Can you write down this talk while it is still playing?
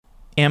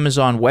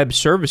Amazon Web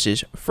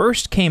Services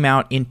first came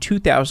out in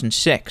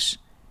 2006.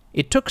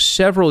 It took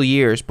several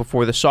years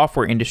before the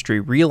software industry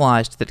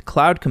realized that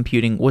cloud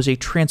computing was a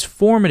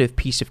transformative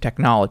piece of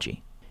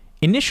technology.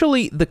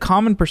 Initially, the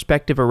common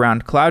perspective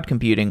around cloud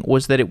computing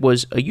was that it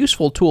was a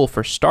useful tool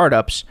for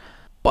startups,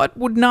 but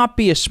would not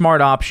be a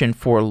smart option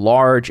for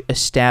large,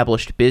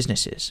 established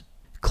businesses.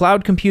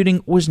 Cloud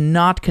computing was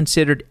not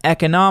considered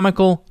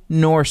economical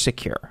nor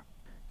secure.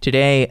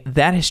 Today,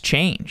 that has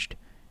changed.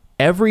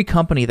 Every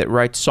company that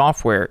writes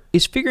software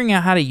is figuring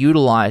out how to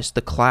utilize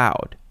the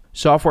cloud.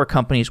 Software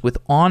companies with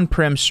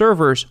on-prem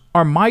servers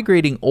are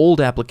migrating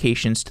old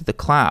applications to the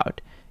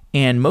cloud,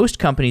 and most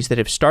companies that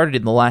have started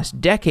in the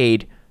last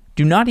decade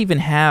do not even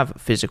have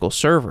physical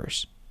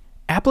servers.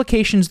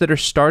 Applications that are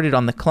started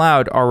on the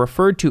cloud are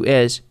referred to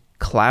as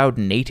cloud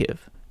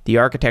native. The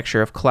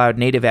architecture of cloud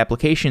native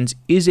applications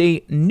is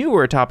a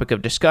newer topic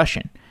of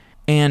discussion,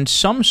 and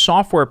some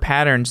software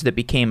patterns that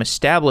became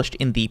established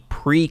in the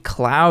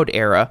pre-cloud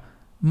era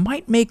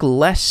might make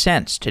less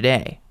sense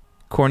today.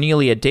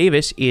 Cornelia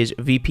Davis is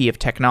VP of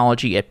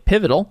Technology at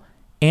Pivotal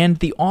and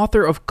the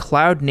author of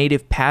Cloud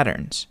Native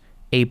Patterns,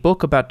 a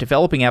book about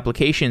developing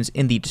applications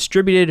in the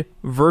distributed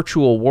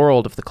virtual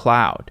world of the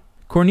cloud.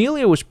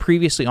 Cornelia was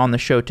previously on the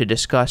show to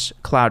discuss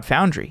Cloud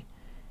Foundry.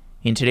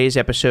 In today's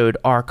episode,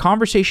 our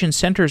conversation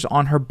centers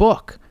on her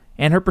book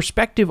and her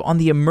perspective on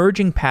the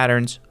emerging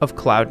patterns of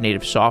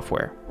cloud-native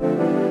software.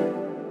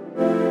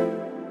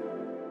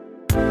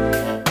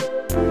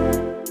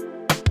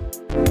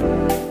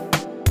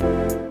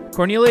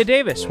 Cornelia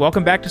Davis,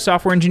 welcome back to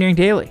Software Engineering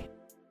Daily.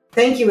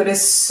 Thank you. It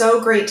is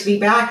so great to be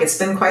back. It's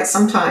been quite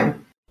some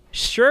time.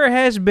 Sure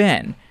has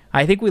been.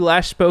 I think we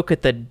last spoke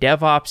at the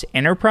DevOps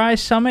Enterprise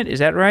Summit. Is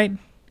that right?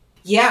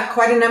 Yeah,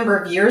 quite a number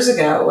of years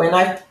ago. And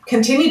I've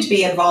continued to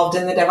be involved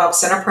in the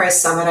DevOps Enterprise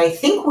Summit. I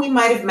think we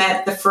might have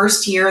met the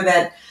first year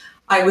that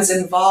I was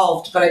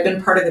involved, but I've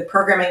been part of the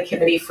programming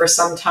committee for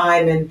some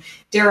time. And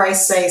dare I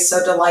say,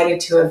 so delighted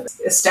to have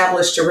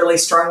established a really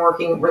strong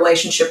working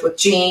relationship with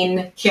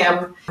Gene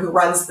Kim, who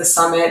runs the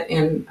summit.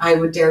 And I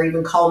would dare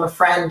even call him a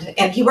friend.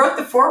 And he wrote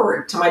the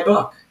foreword to my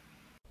book.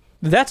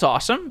 That's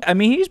awesome. I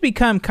mean, he's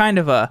become kind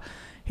of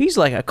he's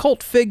like a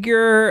cult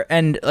figure,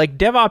 and like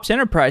DevOps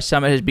Enterprise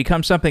Summit has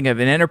become something of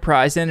an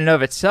enterprise in and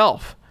of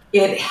itself.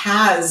 It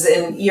has,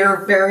 and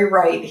you're very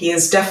right. He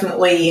is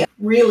definitely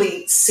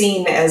really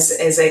seen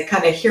as a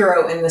kind of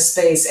hero in the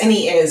space, and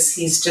he is.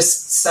 He's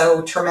just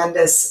so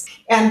tremendous.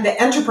 And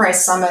the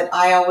Enterprise Summit,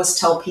 I always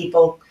tell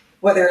people,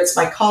 whether it's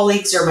my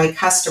colleagues or my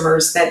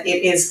customers, that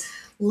it is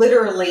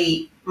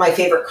literally my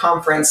favorite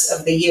conference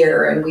of the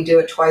year, and we do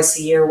it twice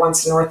a year,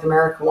 once in North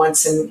America,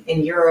 once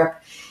in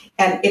Europe.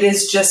 And it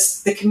is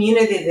just the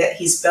community that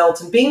he's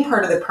built. And being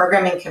part of the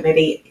programming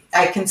committee,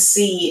 I can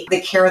see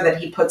the care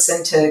that he puts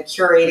into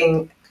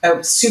curating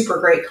a super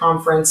great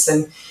conference,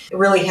 and it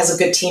really has a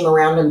good team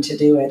around him to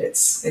do it.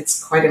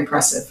 It's quite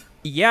impressive.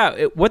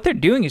 Yeah, what they're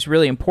doing is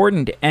really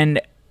important,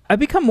 and I've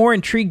become more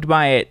intrigued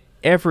by it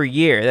every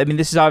year. I mean,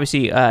 this is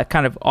obviously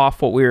kind of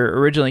off what we were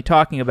originally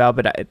talking about,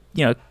 but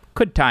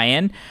could tie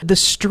in. The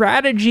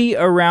strategy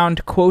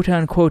around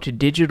quote-unquote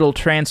digital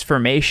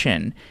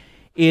transformation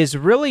is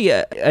really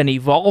an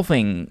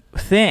evolving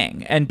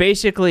thing. And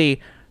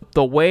basically,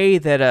 the way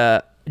that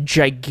a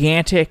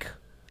gigantic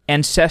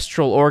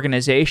ancestral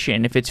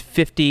organization, if it's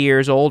 50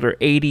 years old or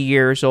 80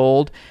 years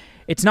old,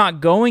 it's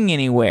not going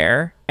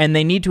anywhere, and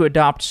they need to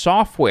adopt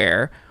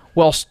software.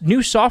 Well,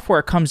 new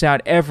software comes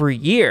out every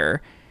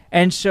year,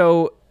 and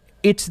so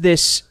it's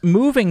this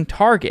moving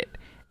target.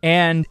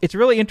 And it's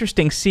really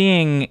interesting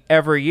seeing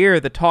every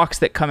year the talks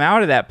that come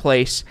out of that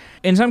place.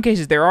 In some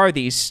cases, there are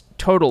these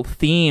total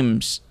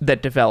themes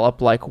that develop,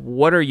 like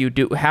what are you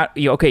do?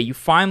 Okay, you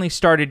finally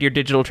started your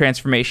digital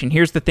transformation.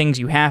 Here's the things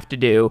you have to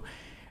do.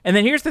 And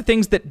then here's the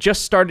things that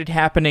just started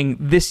happening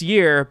this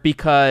year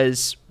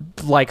because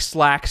like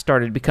Slack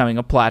started becoming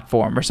a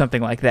platform or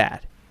something like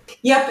that.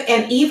 Yep.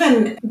 And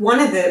even one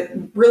of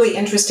the really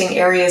interesting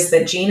areas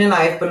that Gene and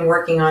I have been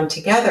working on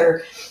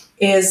together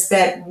is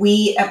that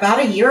we, about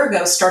a year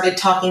ago, started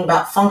talking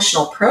about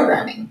functional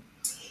programming.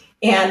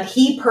 And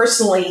he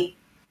personally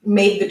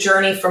made the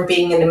journey from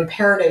being an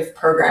imperative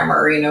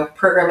programmer,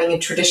 programming in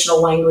traditional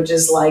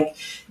languages like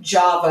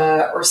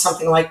Java or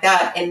something like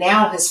that. And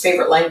now his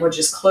favorite language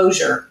is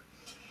Clojure.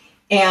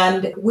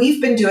 And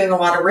we've been doing a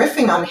lot of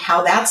riffing on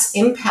how that's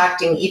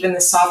impacting even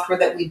the software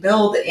that we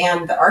build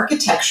and the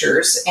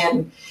architectures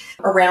and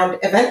around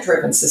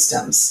event-driven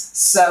systems.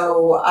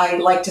 So I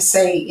like to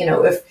say,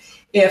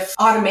 if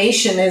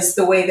automation is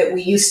the way that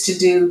we used to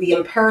do the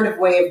imperative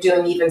way of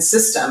doing even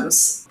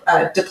systems,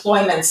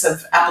 deployments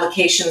of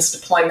applications,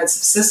 deployments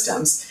of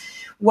systems,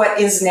 what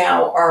is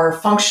now our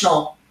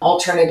functional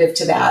alternative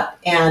to that?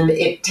 And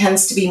it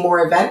tends to be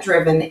more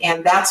event-driven.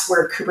 And that's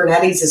where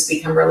Kubernetes has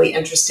become really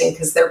interesting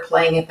because they're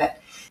playing at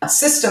that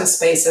system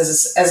space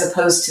as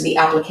opposed to the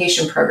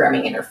application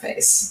programming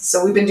interface.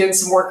 So we've been doing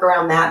some work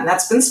around that, and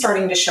that's been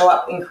starting to show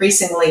up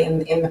increasingly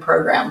in the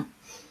program.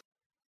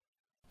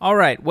 All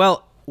right.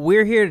 Well,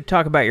 we're here to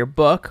talk about your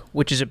book,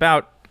 which is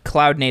about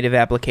cloud-native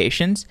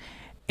applications.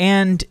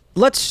 And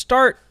let's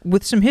start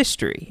with some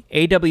history.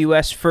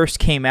 AWS first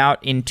came out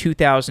in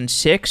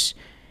 2006.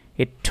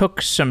 It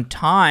took some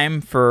time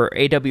for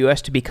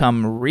AWS to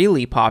become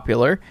really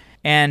popular.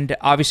 And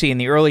obviously in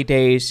the early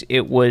days,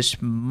 it was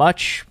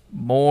much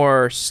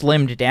more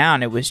slimmed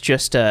down. It was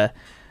just a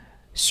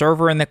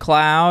server in the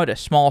cloud, a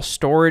small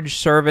storage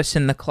service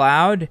in the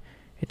cloud.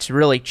 It's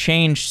really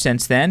changed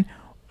since then.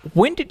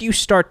 When did you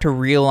start to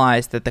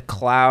realize that the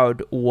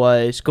cloud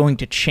was going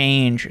to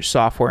change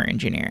software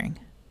engineering?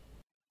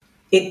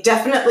 It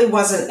definitely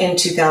wasn't in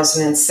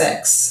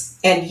 2006.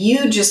 And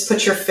you just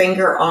put your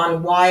finger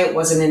on why it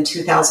wasn't in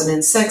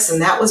 2006.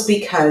 And that was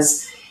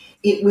because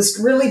it was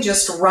really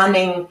just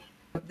running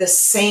the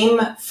same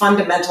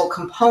fundamental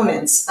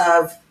components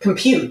of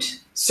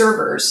compute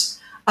servers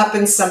up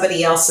in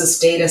somebody else's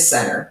data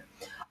center.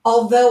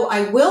 Although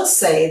I will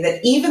say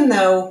that even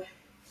though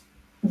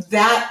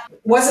that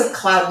wasn't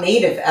cloud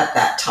native at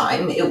that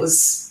time, it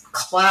was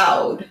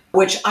cloud,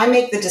 which I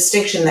make the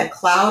distinction that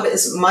cloud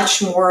is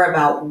much more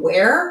about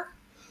where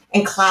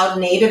and cloud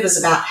native is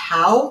about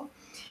how.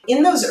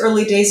 In those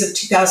early days of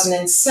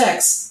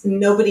 2006,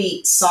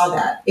 nobody saw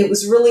that. It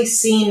was really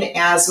seen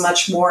as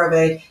much more of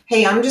a,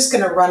 hey, I'm just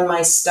going to run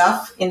my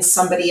stuff in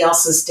somebody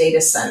else's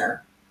data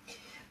center.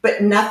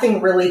 But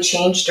nothing really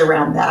changed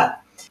around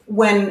that.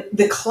 When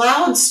the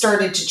cloud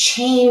started to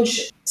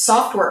change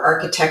software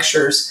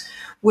architectures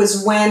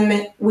was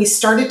when we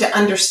started to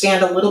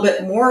understand a little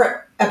bit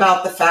more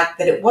about the fact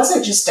that it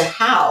wasn't just a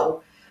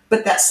how,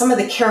 but that some of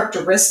the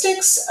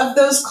characteristics of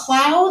those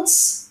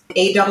clouds,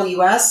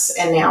 AWS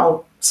and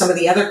now some of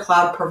the other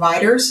cloud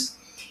providers,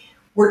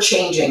 were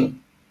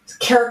changing.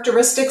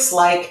 Characteristics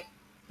like,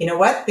 you know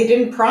what, they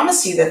didn't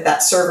promise you that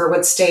that server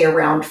would stay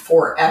around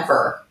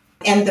forever.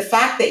 And the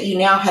fact that you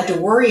now had to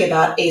worry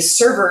about a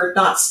server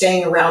not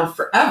staying around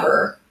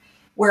forever,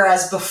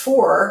 whereas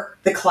before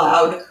the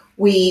cloud,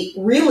 we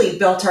really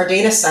built our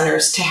data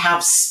centers to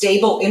have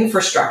stable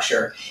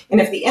infrastructure. And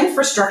if the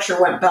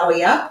infrastructure went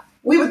belly up,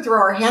 we would throw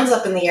our hands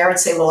up in the air and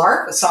say, well,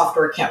 our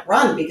software can't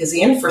run because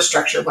the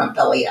infrastructure went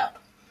belly up.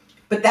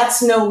 But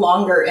that's no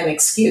longer an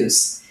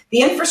excuse.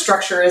 The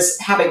infrastructure is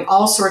having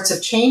all sorts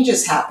of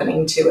changes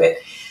happening to it,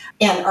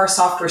 and our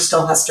software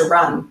still has to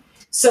run.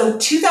 So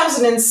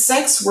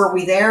 2006, were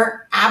we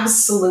there?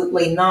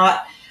 Absolutely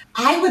not.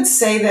 I would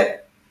say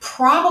that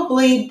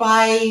probably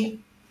by,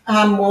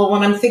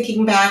 when I'm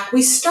thinking back,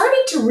 we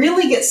started to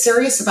really get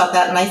serious about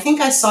that. And I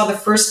think I saw the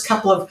first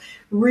couple of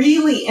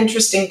really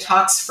interesting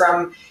talks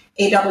from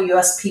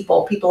AWS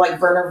people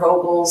like Werner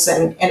Vogels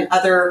and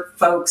other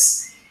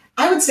folks.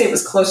 I would say it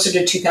was closer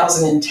to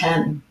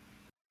 2010.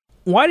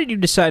 Why did you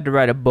decide to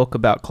write a book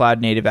about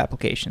cloud-native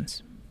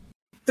applications?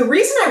 The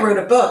reason I wrote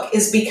a book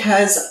is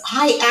because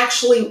I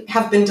actually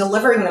have been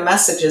delivering the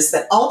messages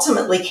that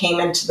ultimately came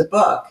into the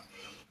book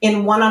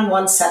in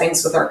one-on-one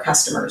settings with our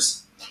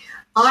customers.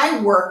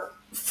 I work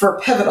for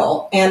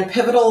Pivotal, and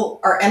Pivotal,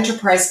 our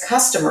enterprise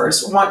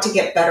customers, want to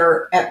get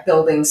better at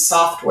building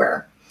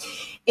software.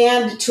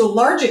 And to a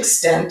large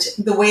extent,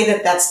 the way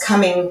that that's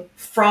coming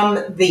from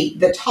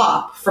the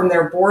top, from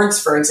their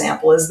boards, for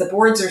example, is the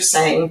boards are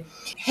saying,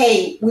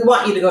 hey, we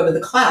want you to go to the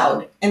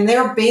cloud. And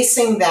they're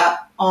basing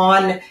that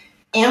on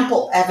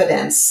ample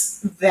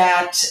evidence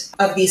that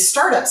of these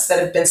startups that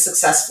have been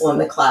successful in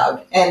the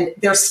cloud. And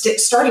they're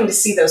starting to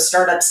see those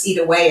startups eat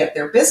away at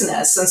their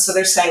business. And so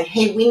they're saying,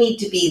 hey, we need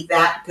to be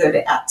that good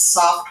at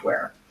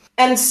software.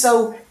 And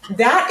so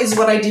that is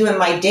what I do in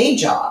my day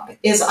job,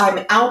 is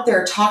I'm out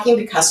there talking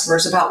to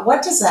customers about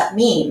what does that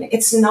mean?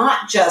 It's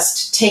not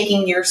just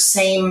taking your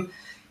same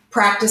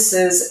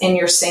practices and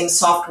your same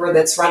software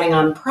that's running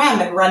on-prem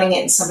and running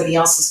it in somebody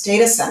else's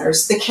data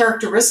centers. The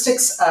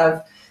characteristics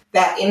of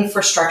that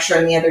infrastructure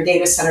in the other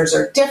data centers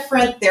are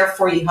different.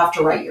 Therefore, you have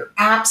to write your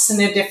apps in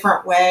a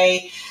different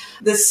way.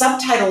 The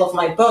subtitle of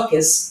my book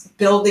is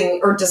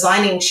Building or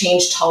Designing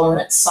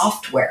Change-Tolerant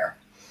Software.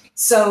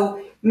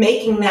 So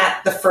making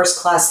that the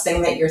first-class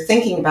thing that you're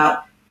thinking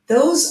about,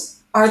 those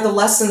are the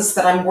lessons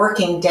that I'm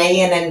working day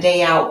in and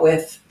day out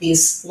with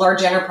these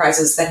large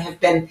enterprises that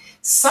have been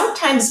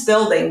sometimes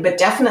building, but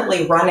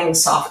definitely running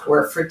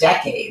software for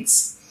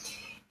decades.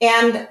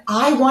 And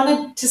I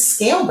wanted to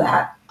scale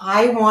that.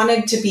 I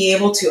wanted to be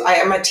able to, I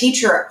am a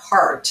teacher at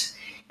heart.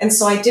 And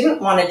so I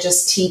didn't want to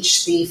just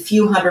teach the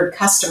few hundred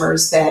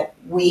customers that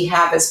we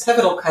have as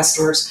Pivotal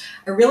customers.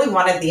 I really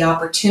wanted the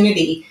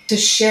opportunity to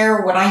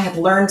share what I had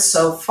learned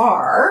so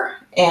far,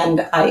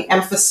 and I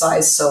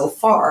emphasize so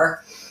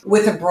far,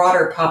 with a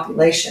broader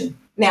population.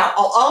 Now,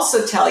 I'll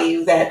also tell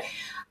you that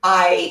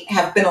I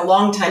have been a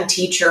longtime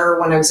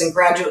teacher. When I was in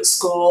graduate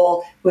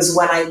school was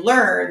when I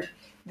learned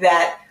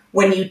that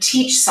when you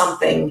teach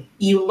something,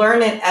 you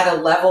learn it at a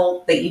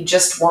level that you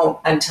just won't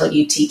until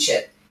you teach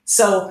it.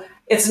 So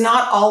it's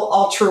not all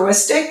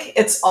altruistic.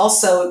 It's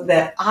also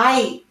that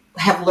I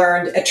have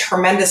learned a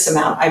tremendous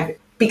amount. I've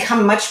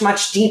become much,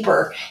 much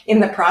deeper in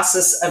the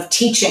process of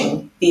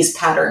teaching these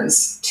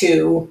patterns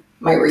to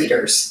my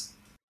readers.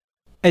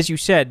 As you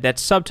said, that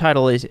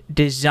subtitle is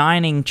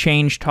Designing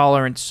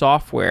Change-Tolerant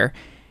Software.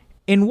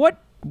 In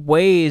what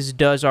ways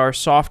does our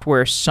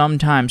software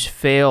sometimes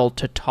fail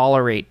to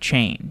tolerate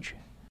change?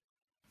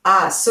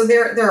 So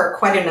there are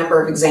quite a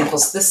number of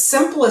examples. The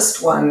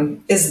simplest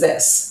one is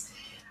this.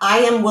 I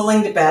am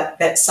willing to bet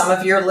that some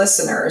of your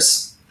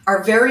listeners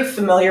are very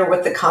familiar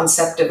with the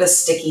concept of a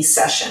sticky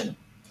session.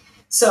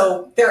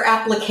 So their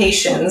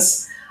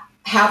applications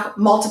have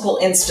multiple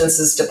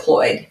instances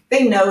deployed.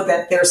 They know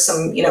that there's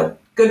some,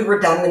 good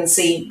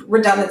redundancy.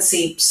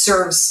 Redundancy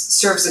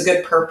serves a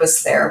good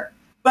purpose there.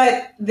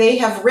 But they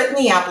have written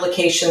the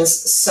applications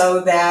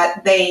so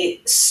that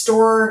they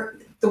store.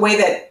 The way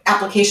that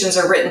applications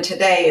are written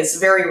today is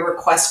very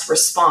request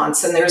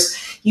response. And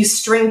you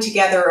string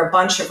together a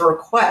bunch of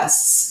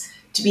requests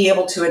to be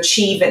able to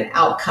achieve an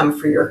outcome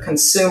for your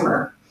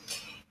consumer.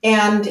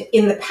 And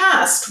in the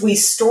past, we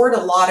stored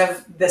a lot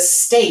of the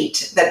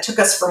state that took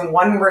us from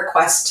one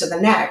request to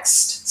the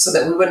next so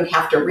that we wouldn't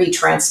have to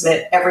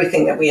retransmit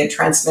everything that we had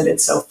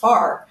transmitted so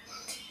far.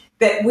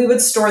 That we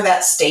would store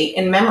that state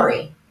in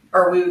memory,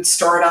 or we would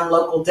store it on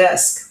local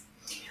disk.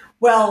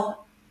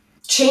 Well,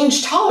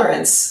 change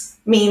tolerance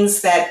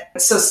means that,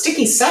 so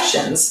sticky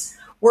sessions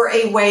were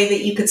a way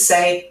that you could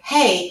say,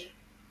 hey,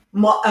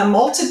 a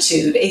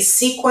multitude, a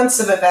sequence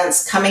of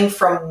events coming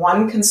from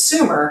one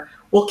consumer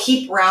will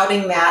keep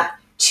routing that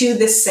to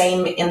the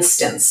same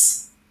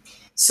instance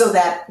so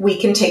that we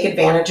can take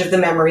advantage of the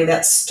memory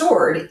that's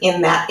stored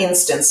in that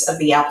instance of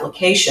the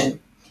application.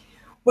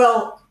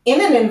 Well, in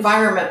an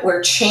environment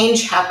where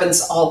change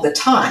happens all the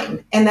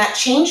time, and that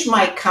change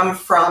might come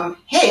from,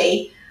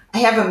 hey, I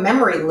have a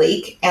memory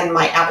leak and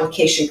my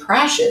application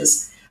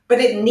crashes, but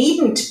it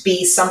needn't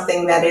be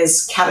something that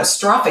is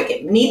catastrophic.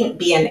 It needn't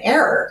be an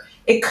error.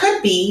 It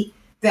could be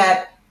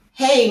that,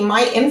 hey,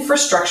 my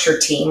infrastructure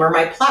team or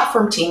my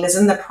platform team is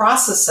in the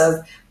process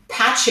of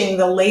patching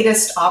the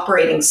latest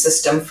operating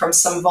system from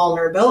some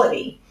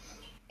vulnerability.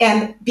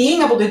 And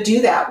being able to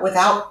do that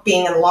without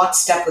being in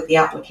lockstep with the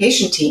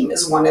application team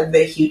is one of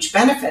the huge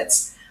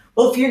benefits.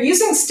 Well, if you're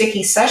using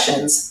sticky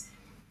sessions,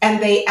 and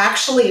they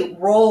actually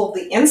roll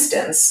the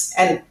instance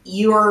and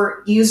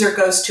your user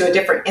goes to a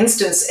different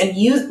instance and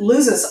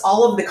loses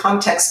all of the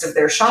context of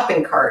their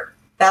shopping cart,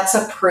 that's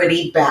a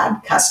pretty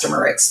bad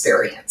customer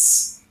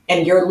experience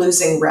and you're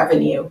losing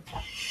revenue.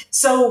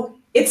 So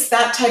it's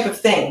that type of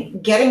thing,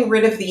 getting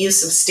rid of the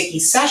use of sticky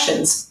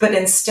sessions, but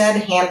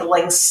instead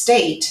handling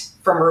state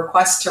from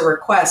request to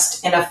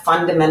request in a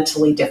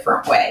fundamentally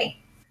different way.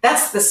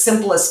 That's the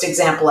simplest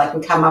example I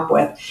can come up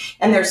with.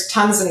 And there's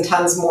tons and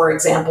tons more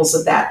examples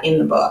of that in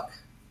the book.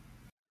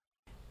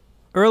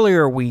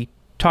 Earlier, we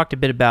talked a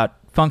bit about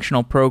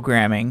functional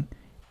programming.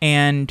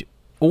 And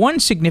one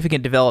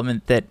significant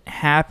development that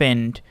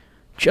happened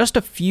just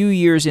a few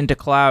years into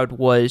cloud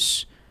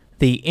was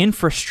the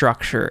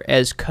infrastructure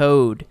as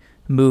code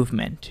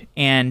movement.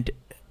 And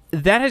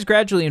that has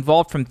gradually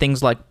evolved from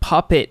things like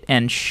Puppet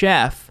and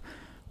Chef,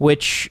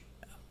 which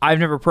I've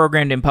never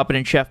programmed in Puppet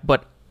and Chef,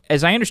 but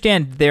as I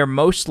understand, they're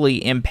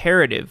mostly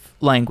imperative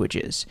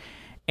languages.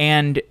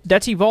 And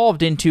that's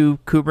evolved into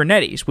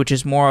Kubernetes, which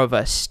is more of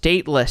a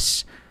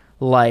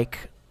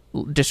stateless-like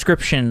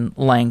description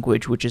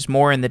language, which is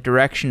more in the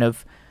direction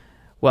of,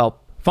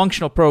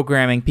 functional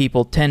programming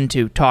people tend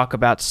to talk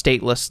about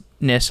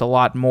statelessness a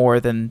lot more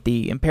than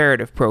the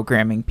imperative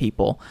programming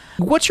people.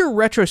 What's your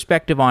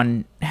retrospective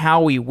on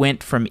how we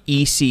went from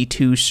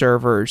EC2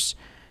 servers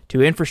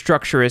to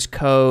infrastructure as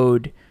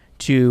code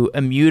to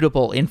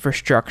immutable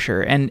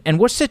infrastructure, and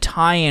what's the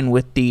tie-in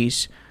with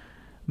these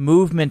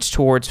movements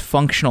towards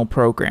functional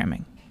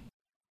programming?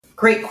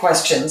 Great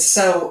question.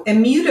 So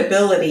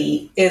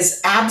immutability is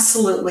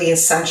absolutely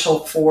essential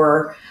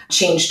for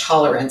change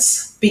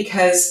tolerance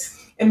because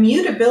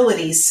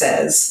immutability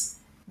says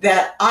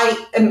that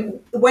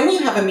when you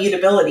have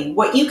immutability,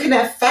 what you can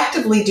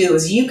effectively do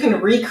is you can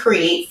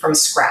recreate from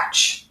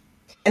scratch.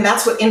 And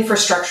that's what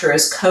infrastructure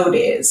as code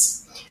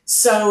is.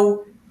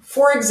 So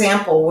for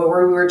example,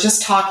 where we were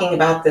just talking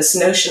about this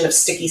notion of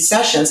sticky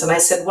sessions, and I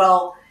said,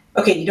 well,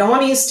 okay, you don't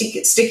want to use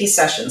sticky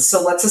sessions,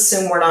 so let's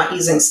assume we're not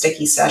using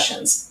sticky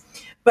sessions.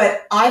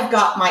 But I've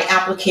got my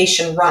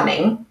application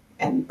running,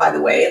 and by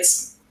the way,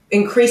 it's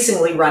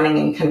increasingly running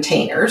in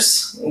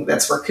containers.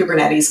 That's where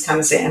Kubernetes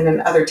comes in and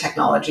other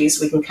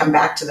technologies. We can come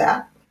back to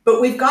that.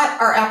 But we've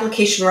got our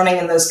application running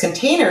in those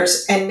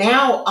containers, and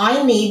now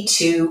I need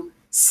to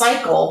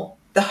cycle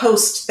the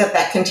host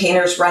that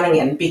container is running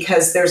in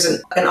because there's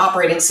an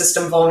operating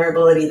system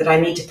vulnerability that I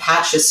need to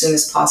patch as soon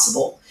as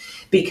possible.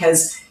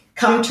 Because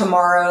come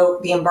tomorrow,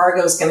 the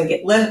embargo is going to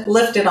get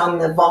lifted on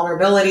the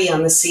vulnerability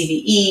on the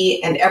CVE,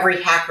 and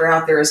every hacker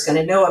out there is going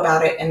to know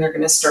about it, and they're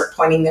going to start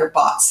pointing their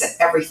bots at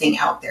everything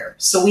out there.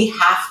 So we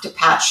have to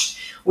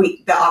patch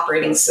the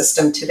operating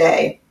system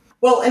today.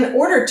 Well, in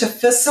order to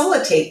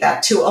facilitate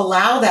that, to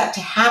allow that to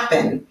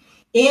happen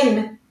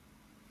in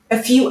a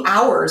few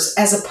hours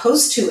as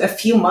opposed to a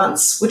few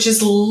months, which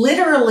is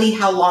literally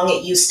how long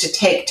it used to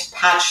take to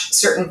patch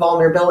certain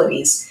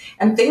vulnerabilities.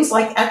 And things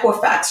like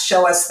Equifax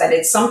show us that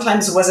it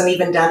sometimes wasn't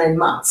even done in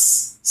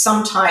months.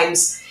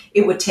 Sometimes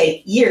it would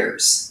take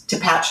years to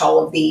patch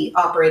all of the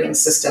operating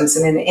systems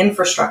and an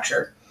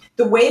infrastructure.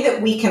 The way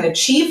that we can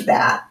achieve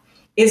that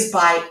is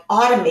by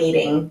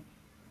automating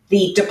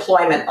the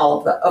deployment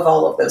of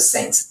all of those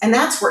things. And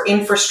that's where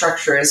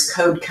infrastructure as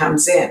code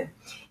comes in.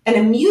 And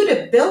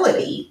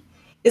immutability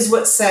is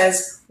what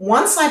says,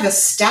 once I've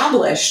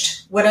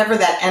established whatever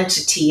that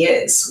entity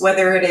is,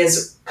 whether it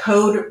is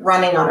code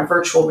running on a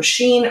virtual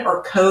machine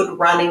or code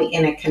running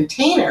in a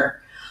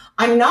container,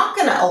 I'm not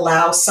going to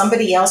allow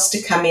somebody else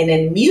to come in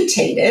and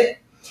mutate it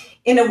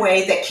in a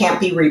way that can't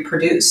be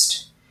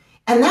reproduced.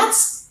 And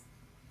that's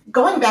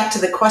going back to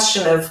the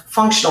question of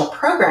functional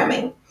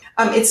programming.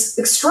 It's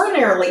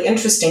extraordinarily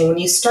interesting when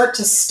you start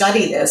to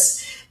study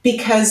this,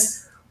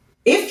 because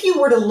if you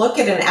were to look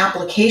at an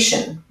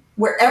application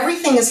where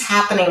everything is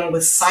happening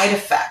with side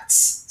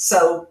effects,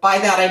 so by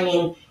that I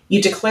mean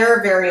you declare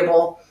a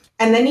variable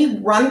and then you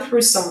run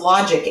through some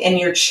logic and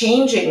you're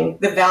changing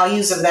the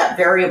values of that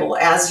variable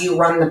as you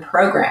run the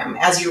program,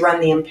 as you run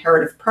the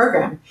imperative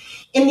program.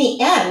 In the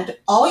end,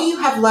 all you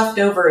have left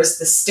over is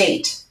the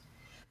state.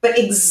 But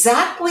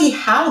exactly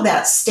how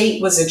that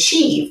state was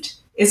achieved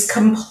is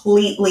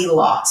completely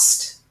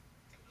lost.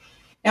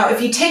 Now,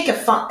 if you take a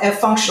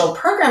functional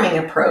programming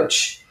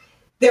approach,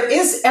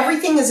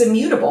 everything is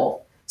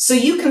immutable. So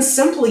you can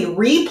simply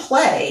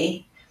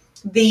replay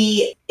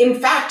in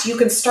fact, you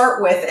can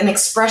start with an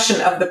expression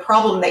of the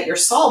problem that you're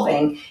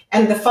solving,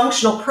 and the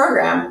functional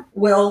program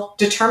will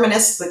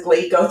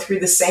deterministically go through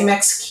the same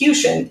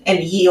execution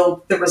and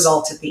yield the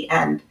result at the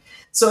end.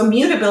 So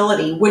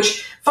immutability,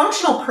 which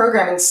functional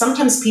programming,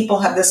 sometimes people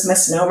have this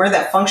misnomer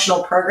that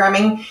functional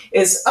programming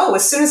is,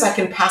 as soon as I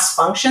can pass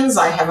functions,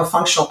 I have a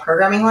functional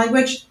programming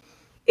language.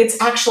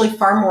 It's actually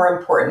far more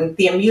important.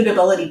 The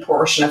immutability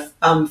portion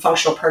of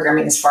functional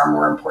programming is far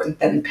more important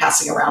than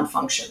passing around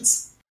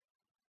functions.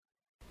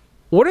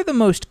 What are the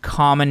most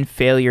common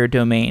failure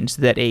domains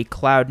that a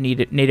cloud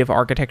native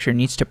architecture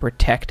needs to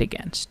protect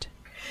against?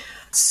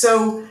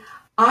 So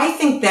I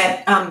think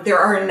that there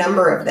are a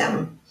number of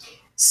them.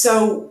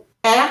 So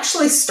I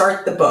actually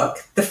start the book.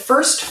 The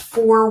first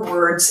 4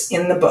 words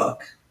in the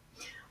book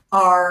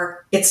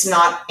are, "It's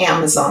not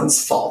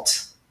Amazon's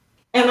fault."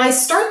 And I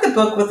start the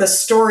book with a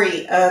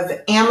story of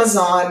an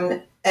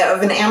Amazon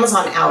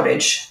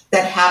outage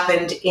that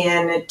happened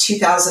in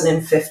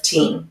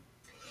 2015.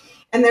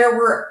 And there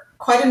were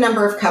quite a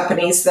number of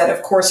companies that,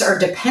 of course, are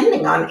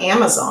depending on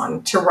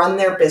Amazon to run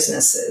their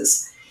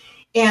businesses.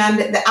 And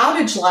the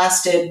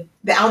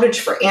outage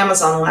for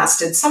Amazon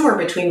lasted somewhere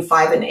between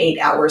 5 and 8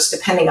 hours,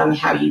 depending on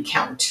how you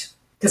count,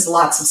 because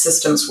lots of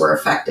systems were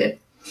affected.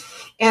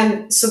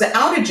 And so the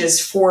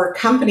outages for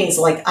companies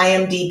like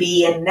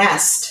IMDb and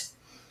Nest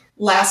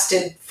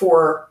lasted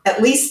for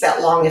at least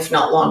that long, if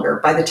not longer,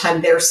 by the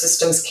time their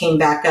systems came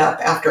back up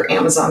after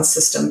Amazon's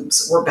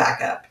systems were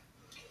back up.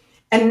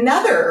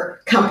 Another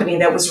company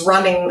that was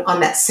running on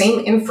that same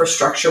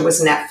infrastructure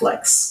was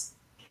Netflix.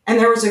 And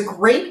there was a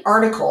great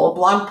article, a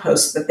blog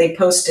post that they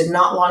posted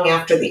not long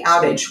after the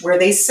outage, where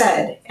they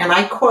said, and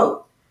I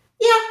quote,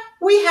 "Yeah,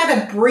 we had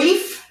a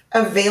brief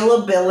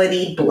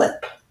availability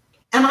blip."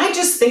 And I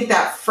just think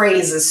that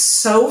phrase is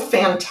so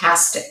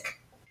fantastic,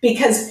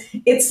 because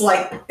it's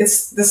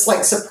this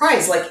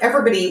surprise, like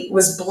everybody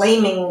was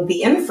blaming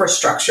the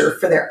infrastructure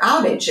for their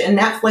outage. And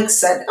Netflix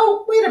said,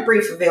 we had a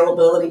brief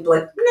availability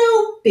blip,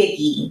 no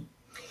biggie.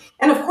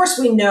 And of course,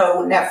 we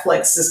know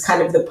Netflix is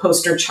kind of the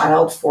poster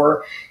child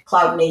for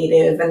cloud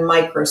native and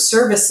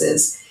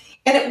microservices.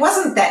 And it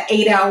wasn't that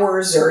 8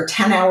 hours or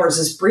 10 hours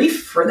is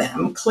brief for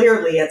them.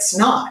 Clearly, it's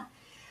not.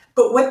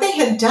 But what they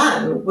had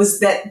done was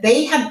that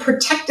they had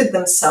protected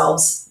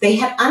themselves. They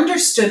had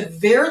understood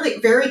very,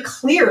 very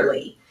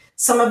clearly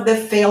some of the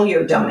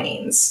failure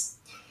domains.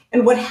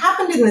 And what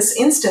happened in this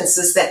instance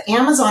is that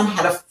Amazon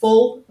had a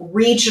full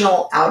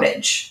regional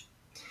outage.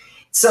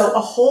 So a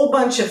whole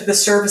bunch of the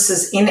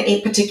services in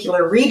a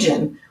particular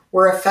region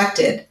were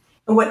affected.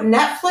 And what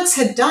Netflix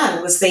had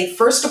done was they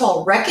first of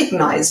all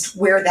recognized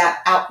where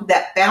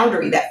that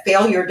boundary, that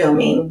failure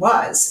domain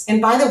was.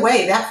 And by the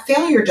way, that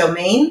failure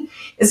domain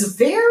is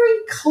very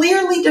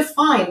clearly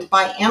defined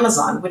by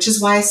Amazon, which is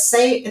why I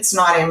say it's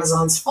not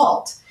Amazon's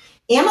fault.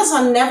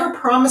 Amazon never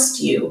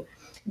promised you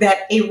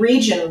that a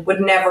region would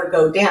never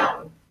go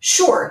down.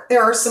 Sure,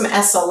 there are some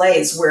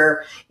SLAs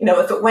where,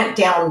 if it went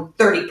down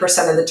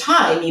 30% of the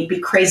time, you'd be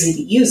crazy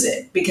to use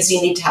it because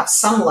you need to have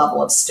some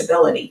level of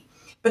stability.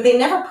 But they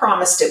never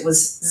promised it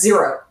was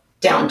zero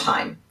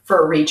downtime for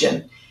a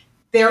region.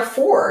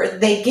 Therefore,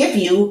 they give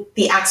you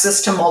the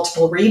access to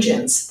multiple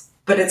regions,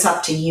 but it's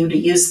up to you to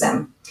use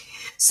them.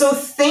 So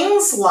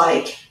things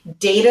like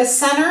data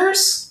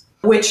centers,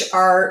 which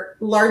are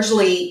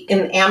largely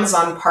in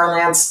Amazon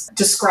parlance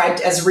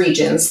described as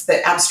regions,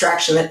 the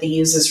abstraction that they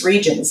use is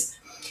regions.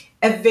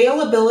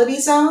 Availability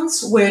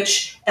zones,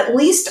 which at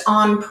least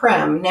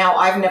on-prem, now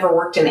I've never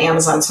worked in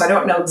Amazon, so I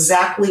don't know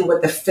exactly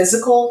what the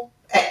physical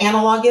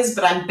analog is,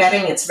 but I'm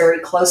betting it's very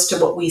close to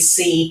what we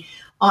see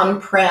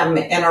on-prem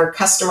in our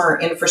customer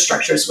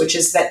infrastructures, which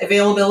is that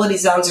availability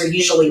zones are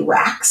usually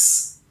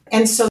racks.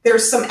 And so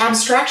there's some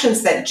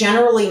abstractions that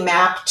generally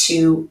map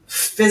to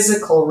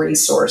physical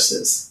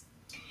resources.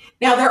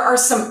 Now, there are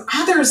some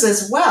others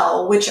as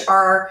well, which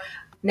are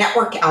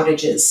network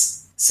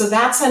outages. So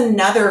that's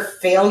another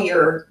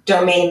failure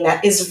domain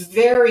that is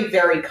very,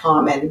 very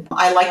common.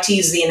 I like to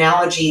use the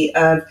analogy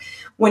of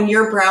when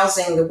you're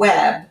browsing the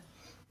web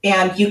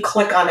and you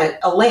click on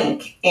a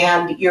link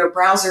and your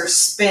browser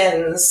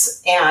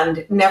spins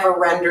and never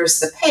renders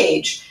the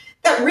page,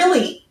 that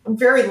really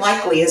very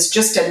likely is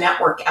just a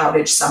network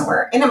outage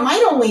somewhere. And it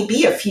might only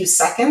be a few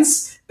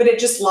seconds, but it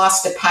just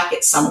lost a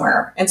packet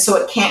somewhere. And so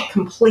it can't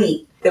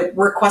complete the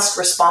request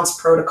response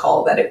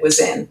protocol that it was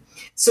in.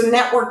 So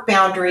network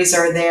boundaries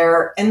are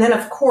there. And then,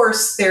 of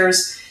course,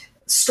 there's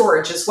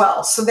storage as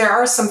well. So there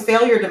are some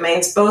failure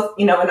domains, both,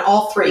 in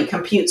all three,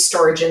 compute,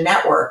 storage, and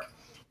network.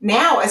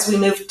 Now, as we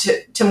move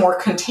to more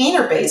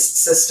container-based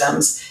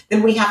systems,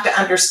 then we have to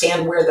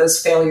understand where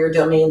those failure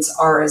domains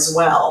are as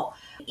well,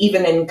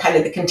 even in kind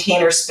of the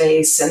container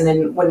space. And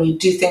then when you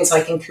do things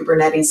like in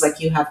Kubernetes, like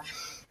you have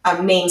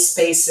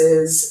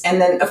namespaces. And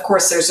then, of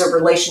course, there's a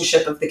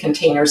relationship of the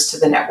containers to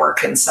the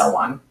network and so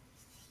on.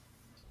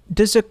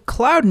 Does a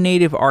cloud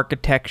native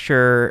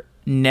architecture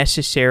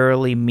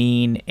necessarily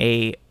mean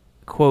a,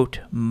 quote,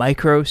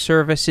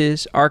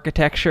 microservices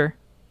architecture?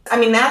 I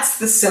mean, that's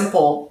the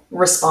simple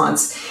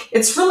response.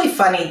 It's really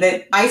funny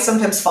that I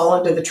sometimes fall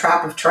into the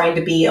trap of trying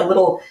to be I'm a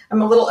little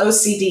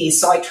OCD.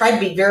 So I try to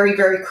be very,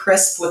 very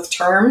crisp with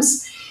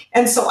terms.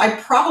 And so I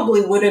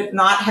probably would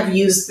not have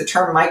used the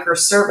term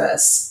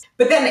microservice.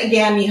 But then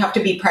again, you have to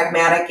be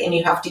pragmatic and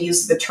you have to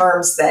use the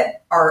terms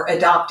that are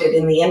adopted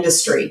in the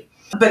industry.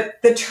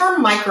 But the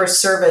term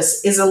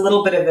microservice is a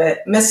little bit of a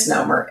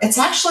misnomer. It's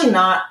actually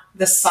not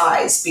the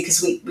size,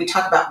 because we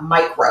talk about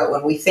micro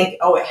and we think,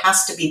 it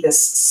has to be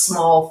this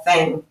small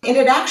thing. And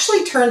it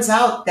actually turns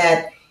out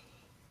that,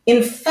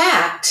 in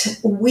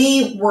fact,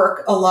 we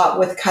work a lot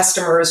with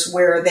customers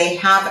where they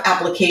have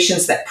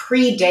applications that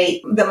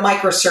predate the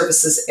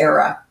microservices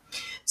era.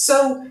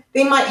 So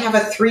they might have a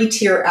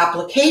 3-tier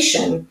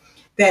application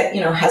that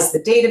has the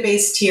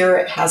database tier,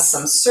 it has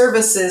some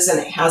services, and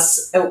it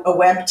has a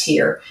web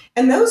tier.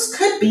 And those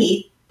could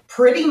be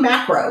pretty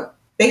macro.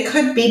 They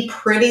could be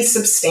pretty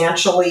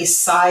substantially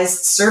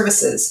sized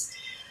services.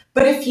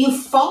 But if you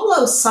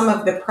follow some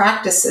of the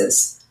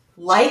practices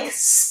like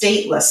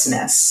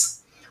statelessness,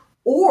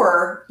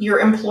 or you're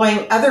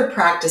employing other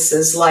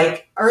practices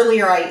like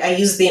earlier I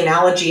used the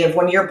analogy of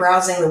when you're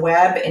browsing the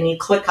web and you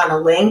click on a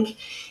link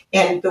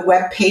and the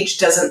web page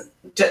doesn't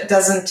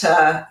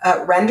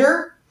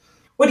render,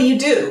 what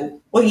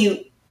do? Well,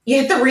 you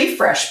hit the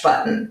refresh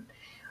button.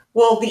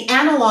 Well, the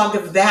analog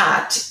of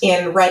that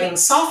in writing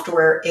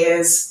software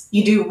is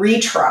you do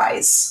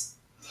retries.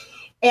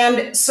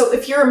 And so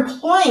if you're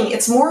employing,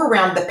 it's more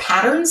around the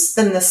patterns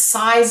than the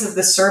size of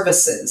the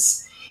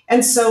services.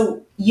 And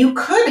so you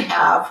could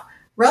have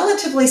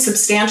relatively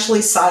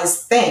substantially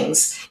sized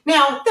things.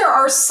 Now, there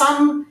are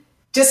some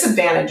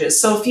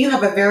disadvantages. So if you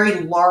have a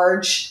very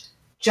large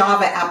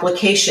Java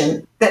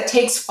application that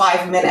takes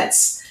 5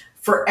 minutes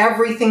for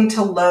everything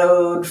to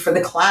load, for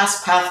the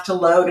class path to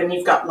load, and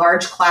you've got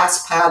large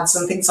class paths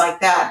and things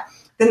like that,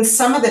 then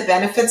some of the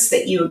benefits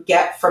that you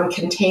get from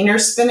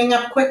containers spinning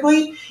up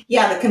quickly,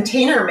 the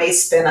container may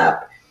spin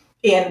up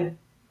in,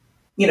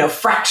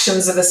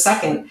 fractions of a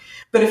second.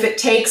 But if it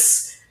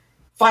takes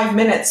 5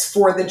 minutes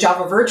for the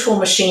Java virtual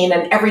machine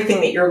and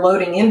everything that you're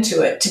loading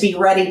into it to be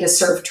ready to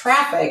serve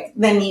traffic,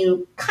 then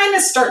you kind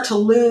of start to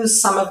lose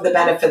some of the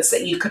benefits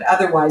that you could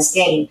otherwise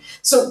gain.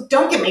 So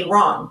don't get me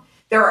wrong.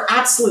 There are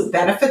absolute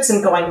benefits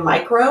in going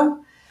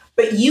micro,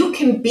 but you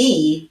can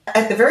be,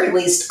 at the very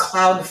least,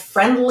 cloud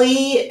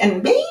friendly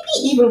and maybe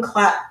even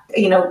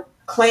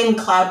claim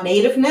cloud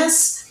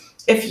nativeness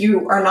if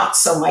you are not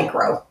so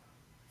micro.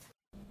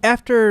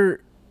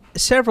 After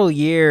several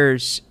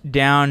years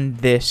down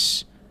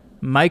this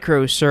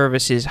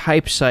microservices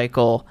hype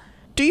cycle,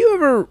 do you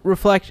ever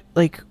reflect,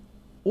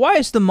 why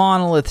is the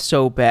monolith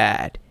so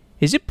bad?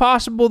 Is it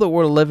possible that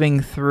we're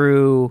living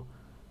through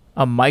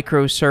a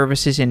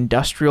microservices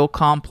industrial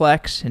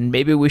complex, and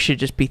maybe we should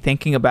just be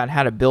thinking about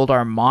how to build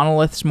our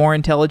monoliths more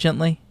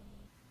intelligently?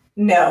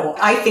 No,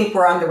 I think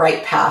we're on the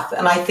right path,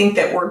 and I think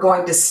that we're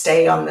going to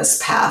stay on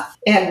this path.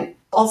 And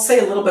I'll say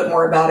a little bit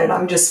more about it.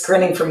 I'm just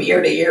grinning from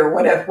ear to ear.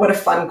 What a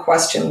fun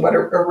question. What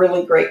a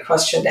really great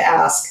question to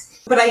ask.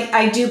 But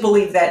I do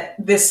believe that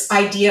this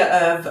idea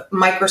of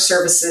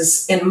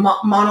microservices and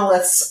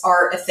monoliths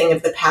are a thing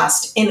of the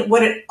past. And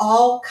what it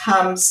all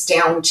comes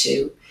down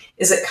to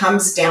is it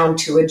comes down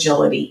to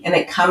agility, and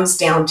it comes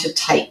down to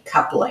tight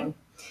coupling.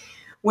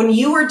 When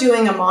you are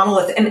doing a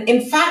monolith, and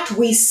in fact,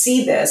 we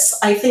see this,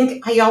 I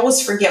think I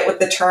always forget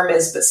what the term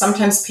is, but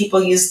sometimes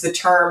people use the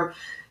term,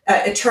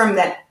 a term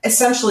that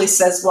essentially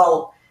says,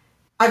 well,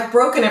 I've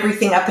broken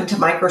everything up into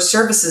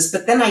microservices,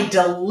 but then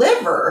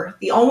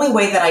the only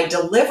way that I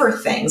deliver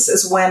things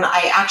is when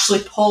I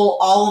actually pull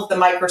all of the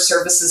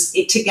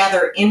microservices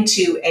together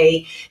into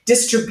a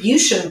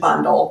distribution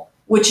bundle,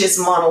 which is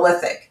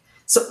monolithic.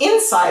 So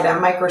inside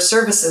I'm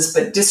microservices,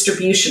 but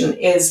distribution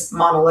is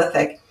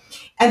monolithic.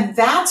 And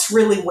that's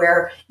really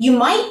where you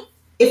might,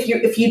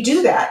 if you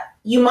do that,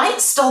 you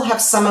might still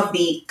have some of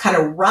the kind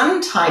of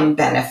runtime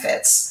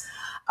benefits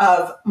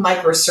of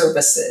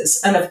microservices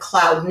and of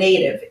cloud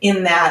native,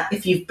 in that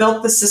if you've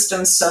built the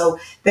system so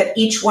that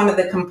each one of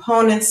the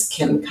components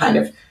can kind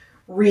of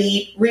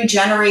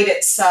regenerate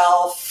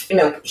itself,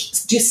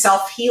 do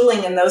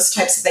self-healing and those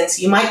types of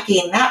things, you might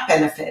gain that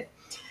benefit.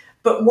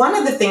 But one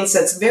of the things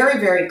that's very,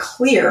 very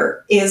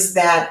clear is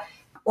that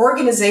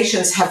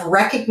organizations have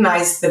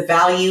recognized the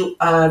value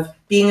of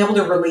being able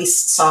to release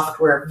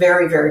software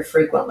very, very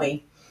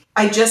frequently.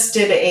 I just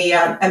did a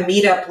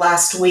meetup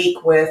last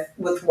week with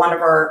one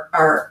of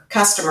our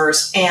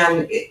customers,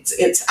 and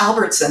it's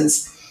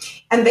Albertsons.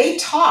 And they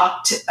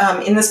talked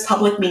in this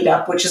public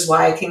meetup, which is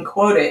why I can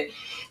quote it.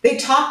 They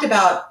talked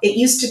about it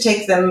used to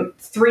take them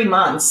 3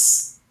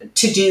 months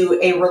to do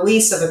a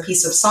release of a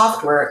piece of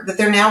software that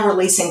they're now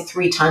releasing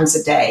 3 times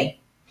a day.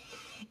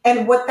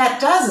 And what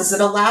that does is it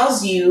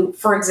allows you,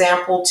 for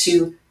example,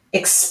 to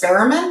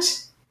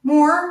experiment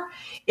more.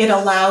 It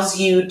allows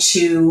you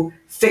to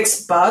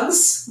fix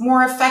bugs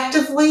more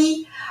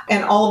effectively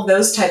and all of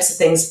those types of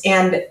things.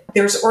 And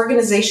there's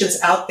organizations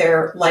out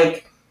there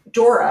like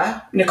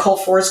Dora, Nicole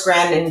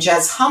Forsgren and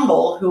Jez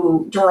Humble,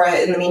 who Dora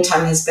in the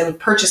meantime has been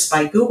purchased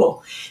by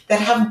Google, that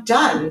have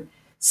done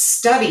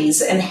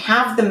studies and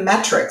have the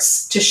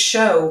metrics to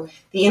show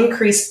the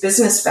increased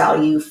business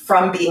value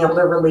from being able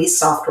to release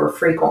software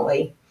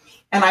frequently.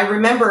 And I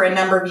remember a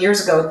number of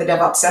years ago at the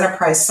DevOps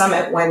Enterprise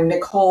Summit when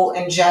Nicole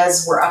and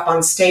Jez were up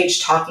on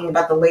stage talking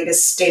about the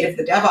latest State of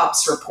the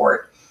DevOps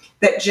report,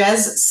 that Jez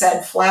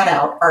said flat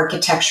out,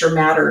 architecture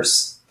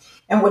matters.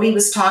 And what he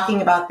was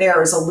talking about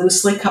there is a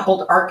loosely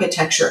coupled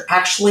architecture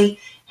actually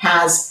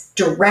has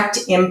direct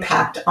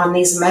impact on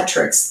these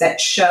metrics that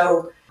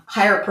show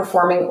higher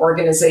performing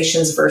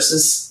organizations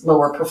versus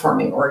lower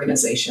performing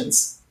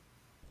organizations.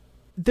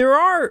 There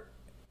are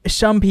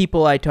some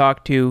people I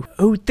talk to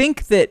who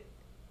think that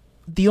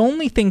the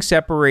only thing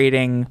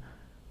separating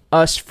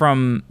us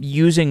from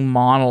using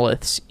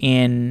monoliths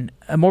in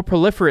a more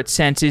proliferate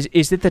sense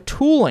is that the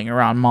tooling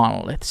around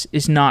monoliths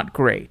is not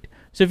great.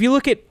 So if you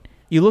look at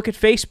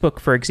Facebook,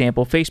 for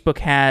example, Facebook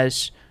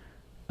has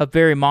a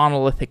very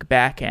monolithic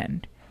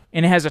backend,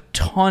 and it has a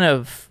ton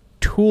of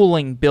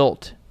tooling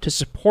built to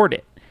support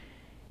it.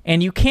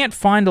 And you can't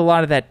find a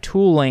lot of that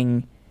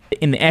tooling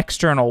in the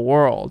external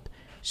world.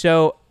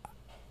 So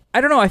I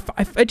don't know.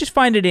 I just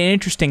find it an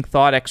interesting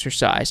thought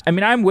exercise. I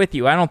mean, I'm with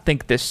you. I don't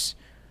think this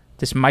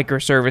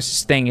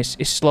microservices thing is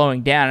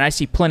slowing down, and I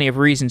see plenty of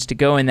reasons to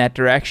go in that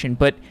direction.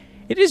 But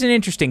it is an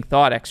interesting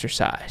thought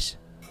exercise.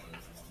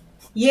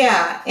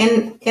 Yeah,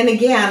 and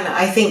again,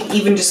 I think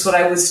even just what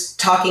I was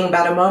talking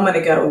about a moment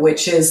ago,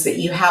 which is that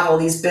you have all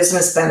these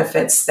business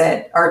benefits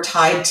that are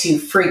tied to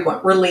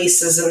frequent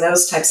releases and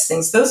those types of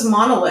things. Those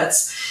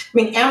monoliths, I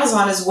mean,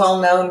 Amazon is well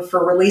known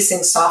for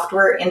releasing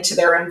software into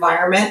their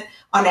environment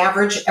on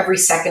average every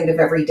second of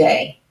every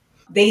day.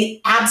 They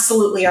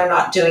absolutely are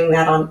not doing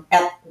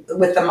that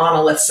with the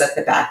monoliths at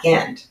the back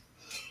end.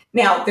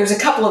 Now, there's a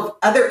couple of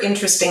other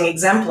interesting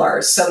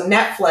exemplars. So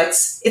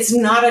Netflix, it's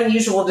not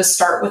unusual to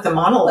start with a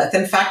monolith.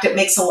 In fact, it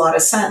makes a lot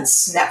of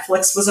sense.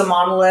 Netflix was a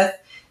monolith.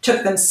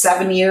 Took them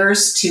 7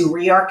 years to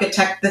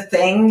re-architect the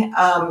thing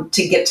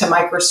to get to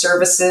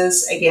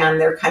microservices. Again,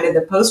 they're kind of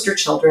the poster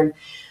children.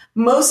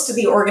 Most of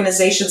the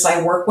organizations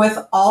I work with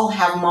all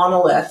have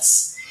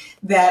monoliths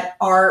that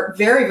are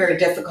very, very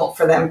difficult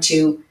for them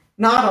to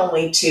not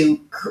only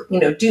to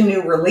do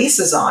new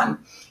releases on,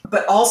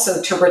 but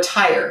also to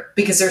retire,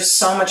 because there's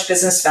so much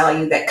business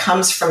value that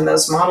comes from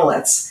those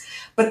monoliths.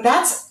 But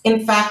that's,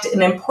 in fact,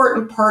 an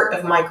important part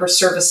of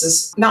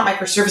microservices, not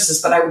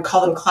microservices, but I would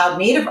call them cloud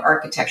native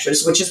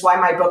architectures, which is why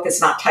my book is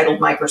not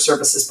titled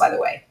Microservices, by the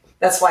way.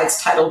 That's why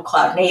it's titled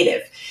Cloud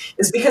Native,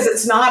 is because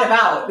it's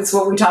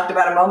what we talked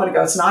about a moment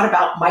ago. It's not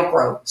about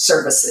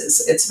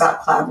microservices. It's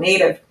about cloud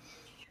native.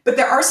 But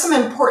there are some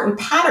important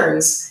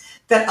patterns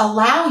that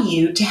allow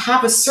you to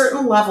have a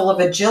certain level of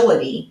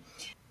agility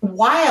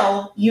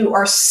while you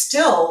are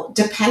still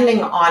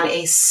depending on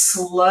a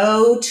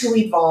slow to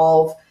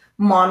evolve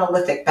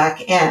monolithic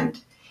back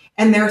end.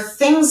 And there are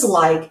things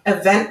like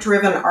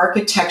event-driven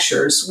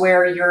architectures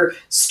where you're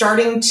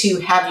starting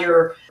to have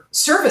your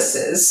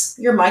services,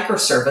 your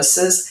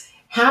microservices,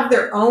 have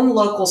their own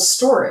local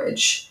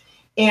storage,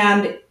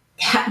 and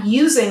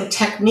using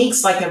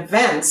techniques like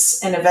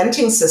events and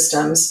eventing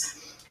systems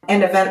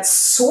and event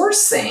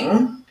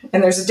sourcing.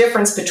 And there's a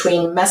difference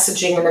between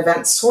messaging and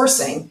event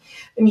sourcing.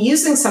 And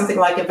using something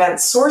like event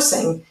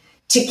sourcing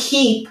to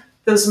keep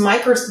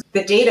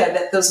the data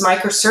that those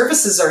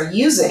microservices are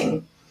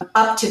using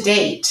up to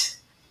date,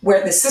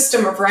 where the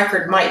system of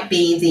record might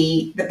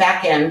be the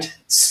backend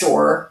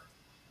store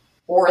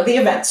or the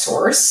event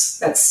source.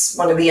 That's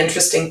one of the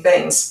interesting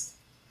things.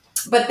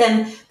 But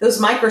then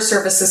those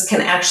microservices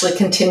can actually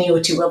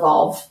continue to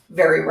evolve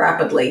very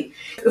rapidly.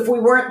 If we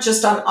weren't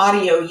just on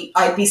audio,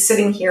 I'd be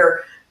sitting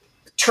here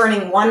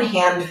turning one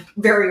hand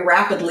very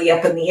rapidly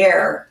up in the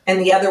air, and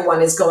the other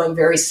one is going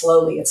very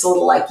slowly. It's a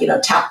little like,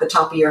 tap the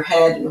top of your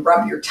head and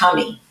rub your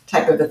tummy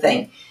type of a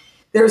thing.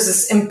 there's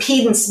this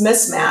impedance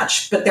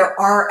mismatch, but there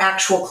are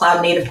actual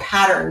cloud native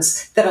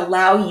patterns that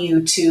allow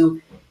you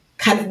to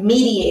kind of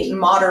mediate and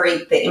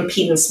moderate the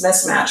impedance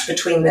mismatch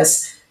between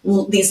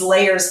these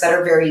layers that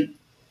are very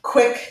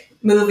quick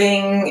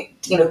moving,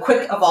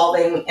 quick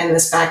evolving, and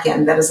this back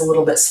end that is a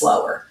little bit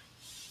slower.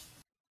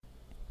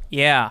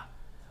 Yeah.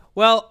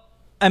 Well,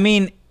 I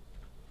mean,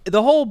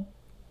 the whole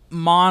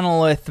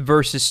monolith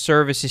versus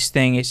services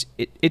thing is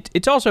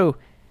it's also,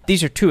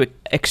 these are two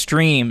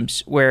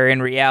extremes where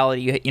in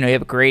reality you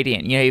have a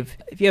gradient.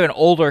 If you have an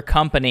older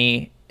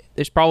company,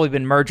 there's probably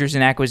been mergers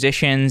and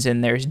acquisitions,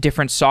 and there's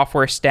different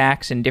software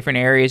stacks in different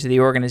areas of the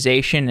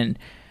organization, and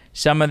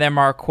some of them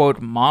are,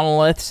 quote,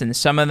 monoliths, and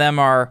some of them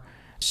are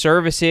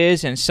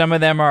services, and some of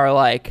them are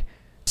like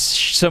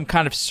some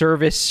kind of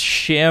service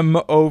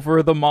shim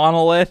over the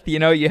monolith.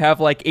 You have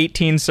like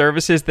 18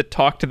 services that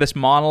talk to this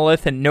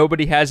monolith, and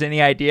nobody has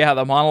any idea how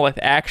the monolith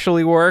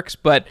actually works,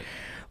 but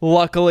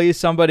luckily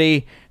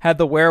somebody had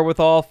the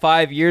wherewithal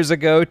 5 years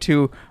ago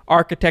to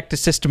architect a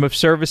system of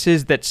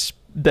services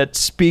that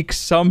speaks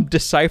some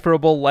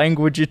decipherable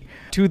language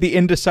to the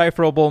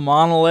indecipherable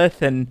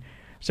monolith. And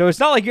so it's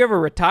not like you ever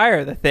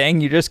retire the thing,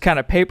 you just kind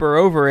of paper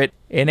over it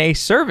in a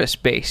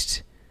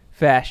service-based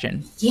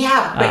fashion.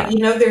 Yeah,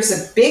 but there's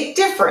a big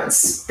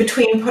difference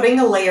between putting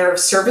a layer of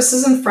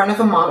services in front of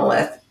a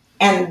monolith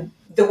and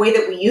the way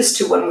that we used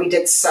to when we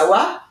did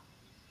SOA.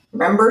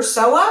 Remember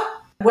SOA?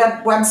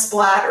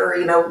 WebSplat,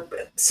 or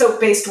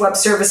SOAP-based web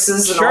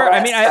services and sure. all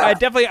that I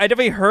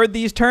definitely heard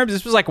these terms.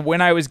 This was like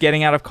when I was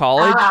getting out of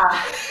college,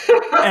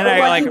 and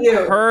I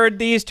heard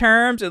these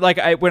terms.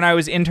 When I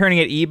was interning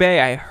at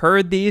eBay, I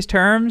heard these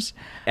terms,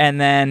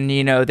 and then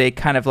they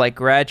kind of like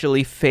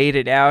gradually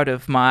faded out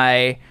of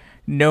my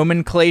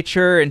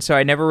nomenclature, and so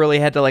I never really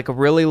had to like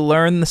really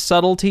learn the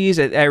subtleties.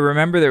 I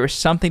remember there was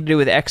something to do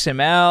with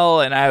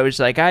XML, and I was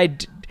like, I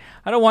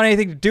don't want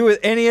anything to do with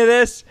any of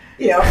this.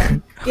 Yeah.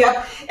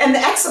 And the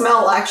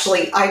XML,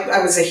 actually,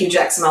 I was a huge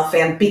XML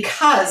fan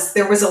because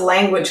there was a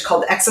language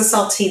called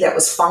XSLT that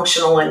was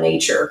functional in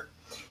nature.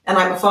 And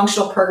I'm a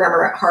functional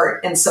programmer at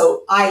heart. And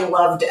so I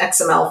loved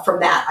XML from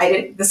that.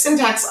 The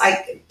syntax,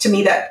 I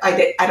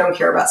don't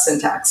care about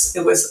syntax.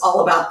 It was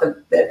all about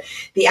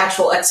the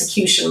actual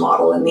execution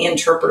model and the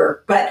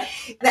interpreter. But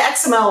the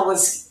XML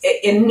was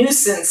a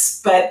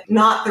nuisance, but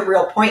not the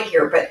real point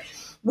here. But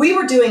we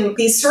were doing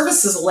these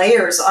services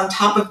layers on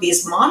top of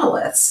these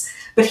monoliths.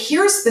 But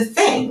here's the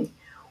thing.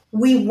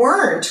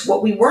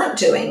 What we weren't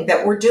doing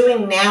that we're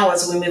doing now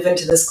as we move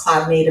into this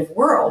cloud native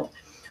world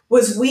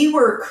was we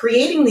were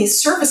creating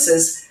these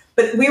services,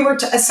 but we were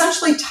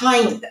essentially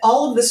tying,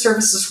 all of the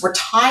services were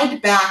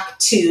tied back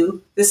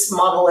to this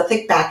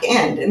monolithic back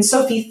end. And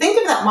so if you think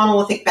of that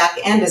monolithic back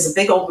end as a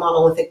big old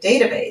monolithic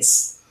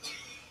database,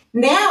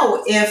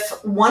 now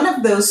if one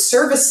of those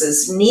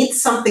services needs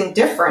something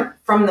different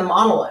from the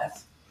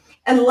monolith,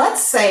 and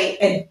let's say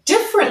a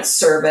different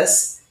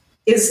service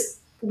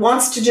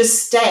wants to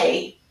just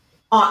stay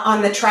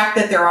on the track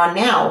that they're on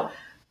now,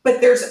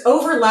 but there's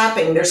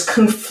overlapping, there's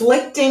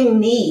conflicting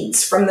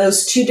needs from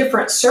those two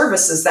different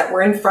services that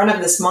were in front of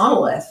this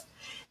monolith,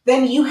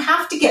 then you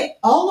have to get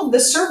all of the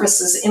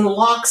services in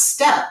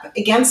lockstep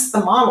against the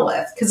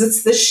monolith because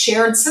it's this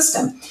shared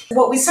system.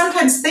 What we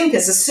sometimes think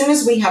is as soon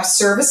as we have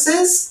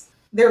services,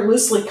 they're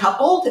loosely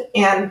coupled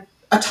and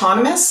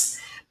autonomous.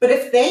 But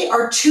if they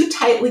are too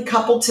tightly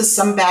coupled to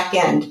some back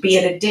end, be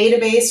it a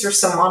database or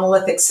some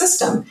monolithic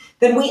system,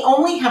 then we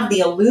only have the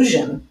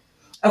illusion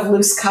of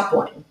loose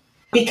coupling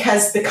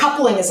because the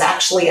coupling is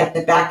actually at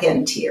the back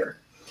end tier.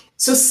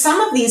 So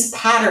some of these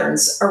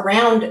patterns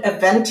around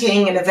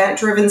eventing and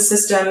event-driven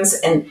systems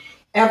and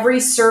every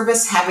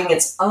service having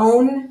its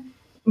own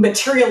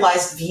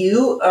materialized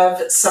view of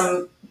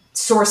some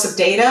source of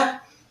data,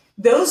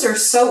 those are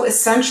so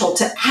essential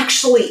to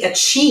actually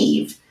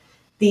achieve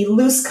the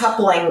loose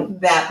coupling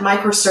that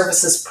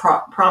microservices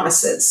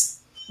promises.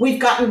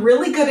 We've gotten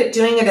really good at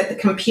doing it at the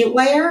compute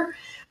layer,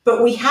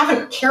 but we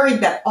haven't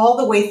carried that all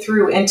the way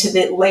through into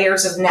the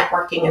layers of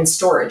networking and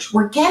storage.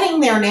 We're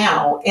getting there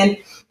now. And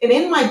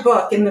in my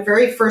book, in the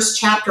very first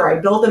chapter, I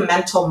build a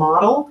mental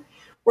model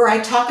where I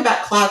talk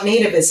about cloud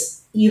native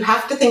as you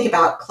have to think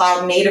about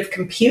cloud native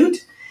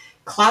compute,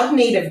 cloud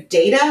native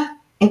data,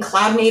 and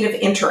cloud native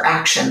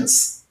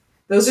interactions.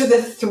 Those are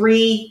the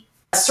three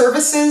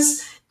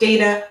services,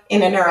 data,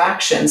 and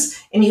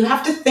interactions. And you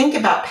have to think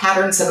about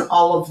patterns in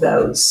all of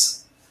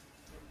those.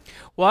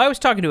 Well, I was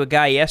talking to a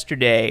guy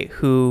yesterday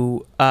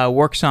who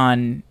works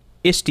on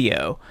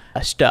Istio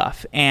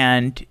stuff.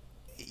 And,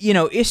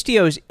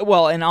 Istio's,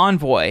 and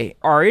Envoy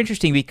are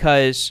interesting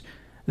because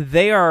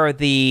they are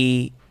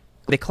the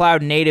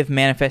cloud native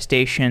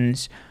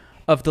manifestations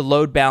of the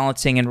load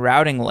balancing and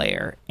routing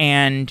layer.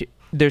 And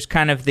there's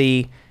kind of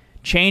the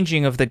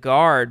changing of the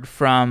guard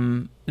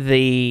from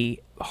the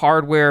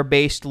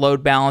hardware-based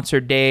load balancer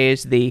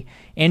days, the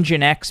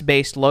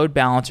Nginx-based load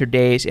balancer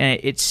days, and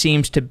it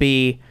seems to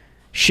be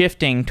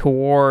shifting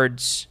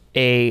towards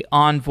a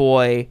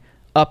Envoy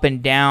up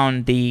and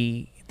down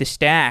the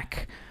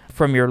stack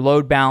from your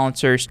load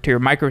balancers to your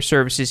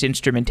microservices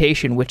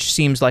instrumentation, which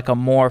seems like a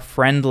more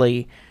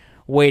friendly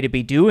way to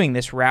be doing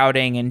this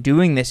routing and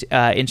doing this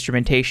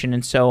instrumentation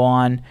and so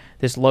on,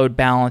 this load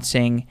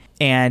balancing.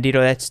 And,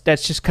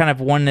 that's just kind of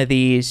one of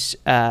these,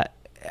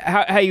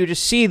 how you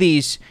just see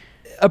these,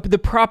 the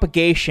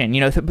propagation,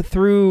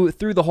 through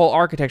the whole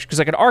architecture. Because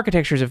like an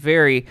architecture is a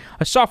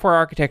software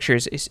architecture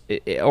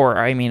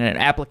an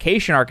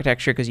application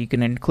architecture, because you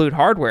can include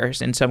hardware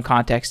in some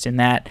context in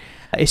that,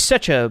 is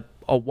such a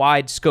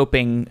wide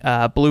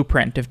scoping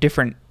blueprint of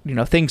different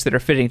things that are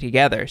fitting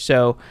together.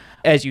 So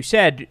as you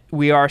said,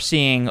 we are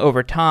seeing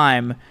over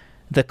time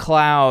the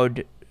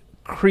cloud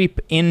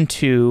creep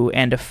into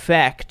and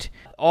affect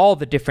all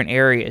the different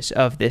areas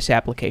of this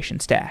application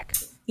stack.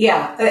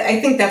 Yeah,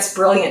 I think that's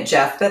brilliant,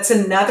 Jeff. That's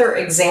another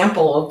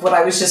example of what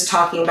I was just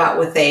talking about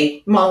with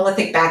a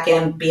monolithic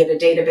backend, be it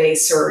a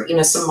database or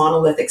some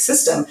monolithic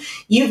system.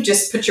 You've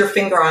just put your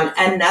finger on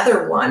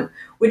another one,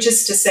 which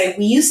is to say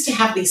we used to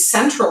have these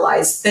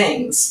centralized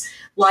things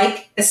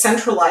like a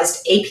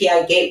centralized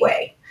API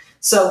gateway.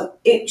 So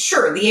the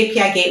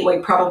API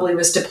gateway probably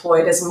was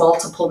deployed as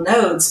multiple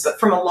nodes, but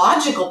from a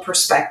logical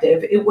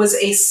perspective, it was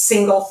a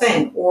single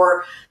thing.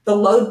 Or the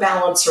load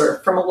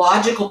balancer, from a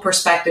logical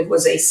perspective,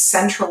 was a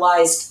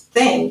centralized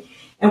thing.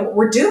 And what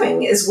we're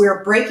doing is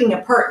we're breaking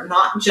apart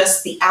not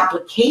just the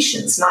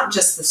applications, not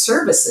just the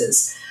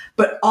services,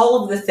 but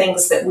all of the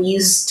things that we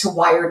use to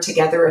wire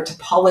together a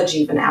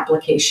topology of an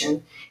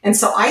application. And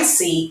so I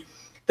see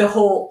the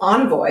whole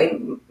Envoy,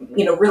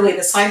 really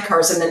the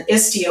sidecars, and then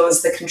Istio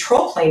as the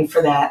control plane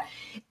for that,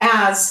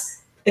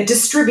 as a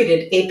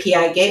distributed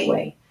API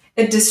gateway,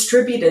 a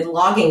distributed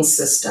logging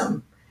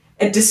system,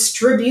 a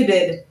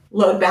distributed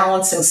load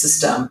balancing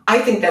system. I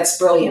think that's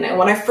brilliant. And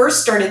when I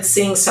first started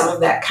seeing some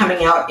of that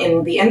coming out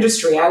in the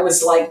industry, I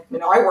was like,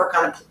 I work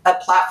on a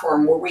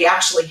platform where we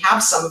actually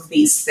have some of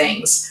these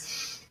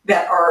things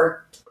that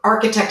are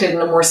architected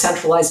in a more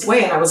centralized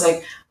way. And I was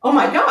like, oh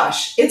my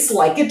gosh, it's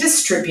like a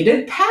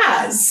distributed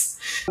PaaS.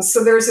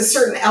 So there's a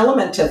certain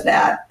element of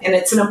that, and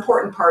it's an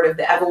important part of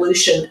the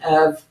evolution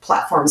of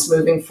platforms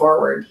moving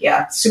forward.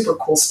 Yeah, super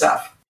cool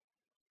stuff.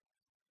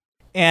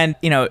 And,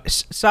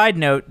 side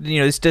note,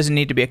 this doesn't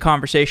need to be a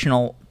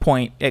conversational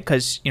point,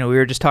 because, we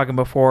were just talking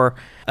before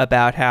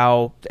about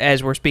how,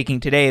 as we're speaking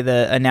today,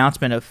 the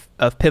announcement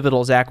of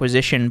Pivotal's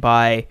acquisition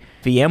by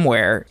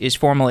VMware is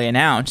formally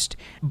announced.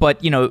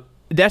 But,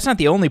 that's not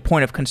the only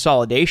point of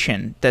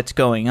consolidation that's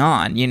going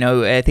on.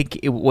 I think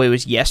it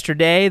was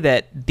yesterday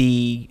that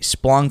the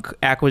Splunk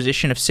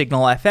acquisition of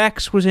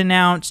SignalFX was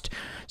announced.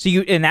 So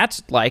and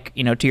that's like,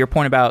 to your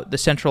point about the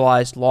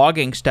centralized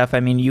logging stuff.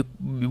 I mean,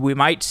 we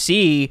might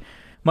see,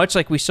 much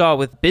like we saw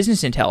with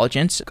business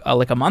intelligence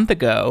like a month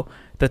ago,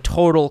 the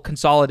total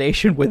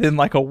consolidation within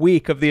like a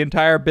week of the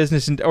entire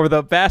business or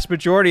the vast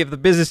majority of the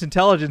business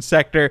intelligence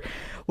sector.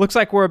 Looks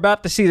like we're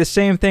about to see the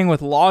same thing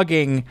with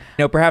logging,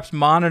 perhaps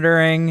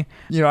monitoring.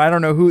 I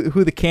don't know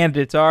who the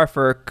candidates are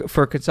for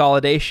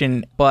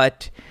consolidation,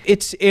 but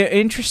it's an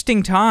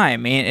interesting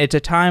time. It's a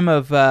time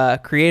of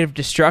creative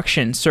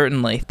destruction,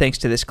 certainly, thanks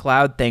to this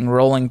cloud thing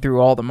rolling through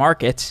all the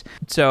markets.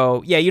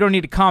 So, yeah, you don't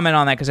need to comment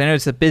on that because I know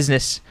it's a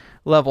business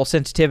level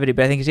sensitivity,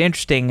 but I think it's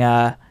interesting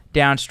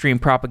downstream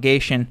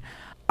propagation.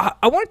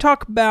 I want to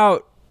talk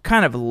about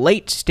kind of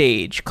late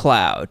stage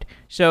cloud.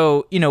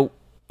 So,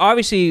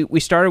 obviously we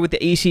started with the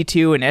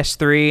EC2 and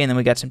S3, and then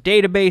we got some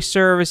database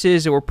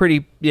services that were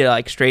pretty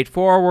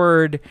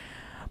straightforward.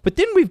 But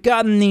then we've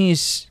gotten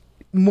these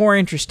more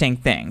interesting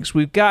things.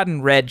 We've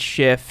gotten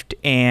Redshift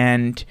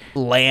and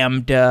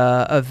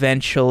Lambda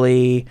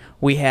eventually.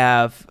 We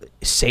have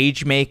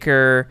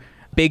SageMaker,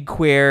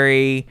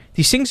 BigQuery,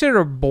 these things that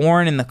are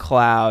born in the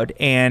cloud,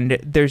 and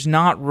there's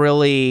not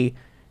really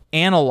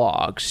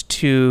analogs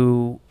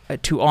to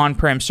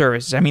on-prem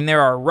services. I mean,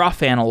 there are rough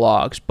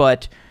analogs,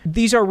 but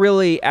these are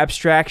really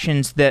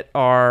abstractions that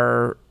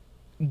are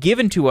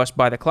given to us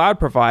by the cloud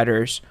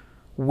providers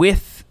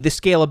with the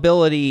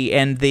scalability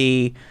and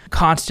the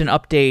constant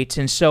updates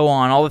and so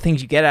on, all the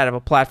things you get out of a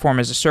platform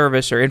as a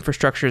service or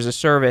infrastructure as a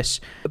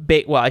service.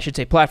 Well, I should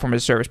say platform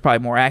as a service,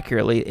 probably more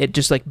accurately. It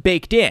just like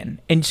baked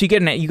in. And so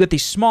you get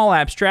these small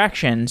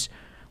abstractions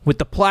with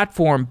the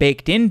platform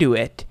baked into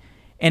it,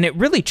 and it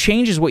really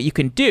changes what you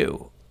can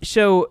do.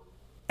 So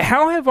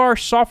how have our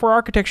software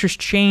architectures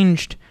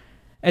changed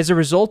as a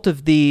result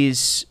of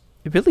these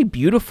really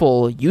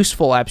beautiful,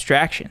 useful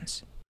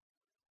abstractions?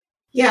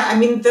 Yeah, I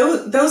mean,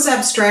 those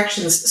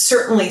abstractions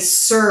certainly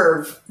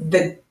serve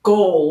the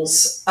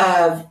goals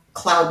of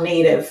cloud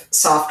native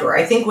software.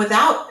 I think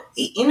without,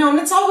 and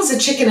it's always a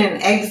chicken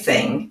and egg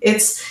thing.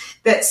 It's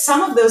that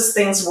some of those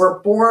things were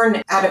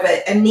born out of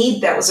a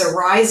need that was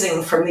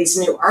arising from these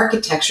new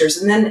architectures.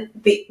 And then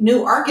the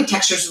new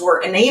architectures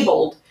were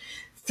enabled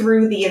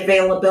through the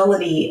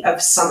availability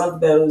of some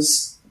of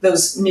those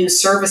new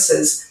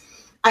services.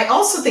 I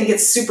also think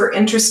it's super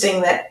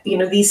interesting that,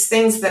 these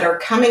things that are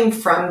coming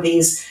from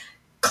these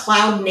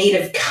cloud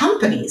native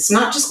companies,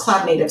 not just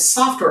cloud native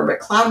software, but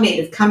cloud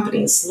native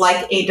companies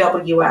like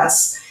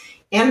AWS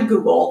and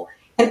Google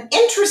And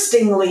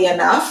interestingly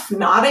enough,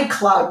 not a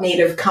cloud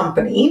native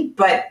company,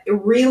 but it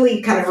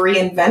really kind of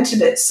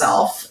reinvented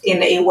itself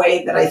in a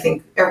way that I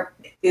think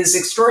is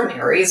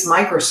extraordinary, is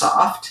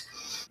Microsoft.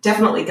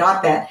 Definitely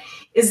got that,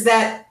 is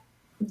that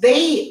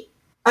they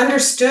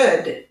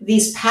understood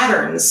these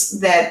patterns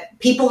that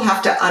people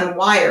have to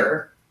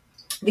unwire,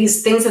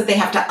 these things that they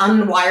have to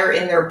unwire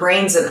in their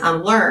brains and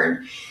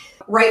unlearn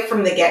right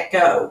from the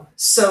get-go.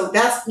 So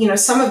that's,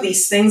 some of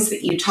these things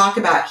that you talk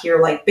about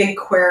here, like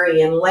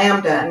BigQuery and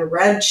Lambda and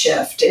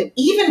Redshift, and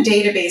even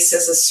database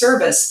as a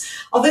service.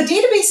 Although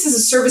database as a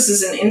service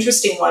is an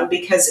interesting one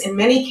because in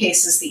many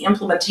cases, the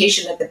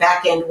implementation at the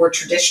back end were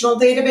traditional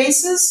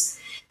databases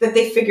that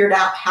they figured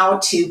out how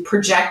to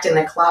project in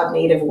a cloud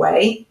native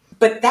way.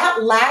 But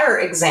that latter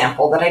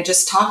example that I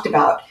just talked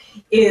about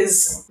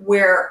is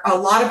where a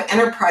lot of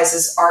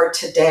enterprises are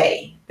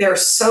today. They're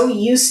so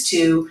used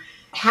to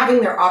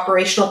having their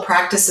operational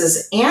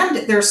practices and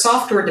their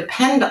software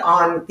depend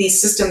on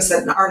these systems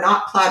that are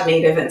not cloud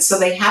native. And so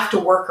they have to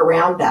work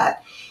around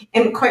that.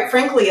 And quite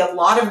frankly, a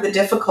lot of the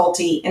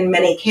difficulty in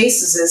many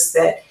cases is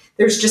that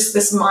there's just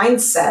this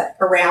mindset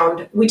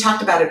around, we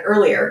talked about it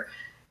earlier,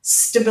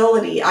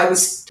 stability.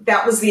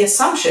 That was the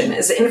assumption,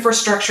 is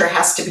infrastructure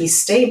has to be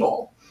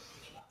stable.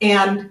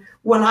 And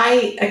when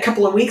a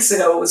couple of weeks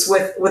ago, was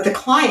with a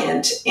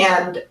client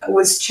and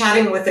was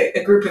chatting with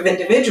a group of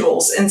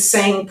individuals and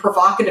saying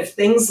provocative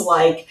things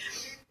like,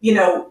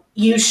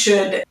 you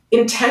should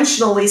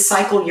intentionally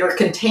cycle your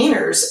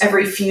containers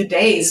every few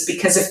days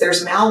because if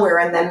there's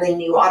malware and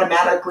then you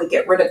automatically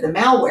get rid of the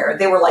malware,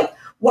 they were like,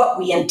 what,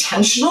 we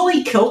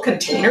intentionally kill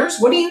containers?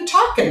 What are you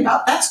talking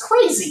about? That's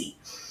crazy.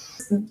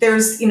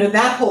 There's,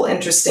 that whole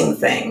interesting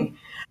thing.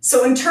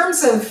 So in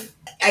terms of,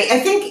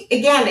 I think,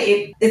 again,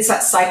 it's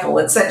that cycle.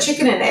 It's that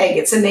chicken and egg.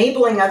 It's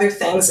enabling other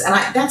things. And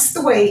that's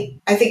the way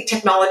I think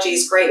technology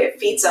is great. It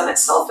feeds on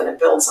itself and it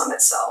builds on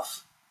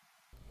itself.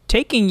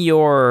 Taking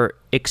your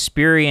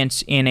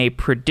experience in a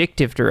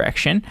predictive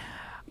direction,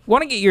 I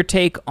want to get your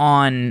take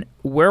on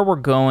where we're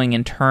going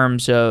in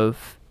terms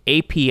of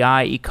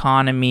API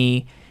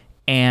economy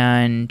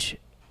and,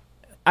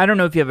 I don't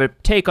know if you have a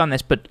take on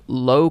this, but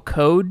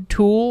low-code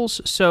tools.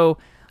 So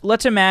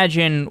let's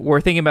imagine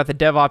we're thinking about the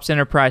DevOps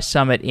Enterprise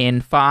Summit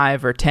in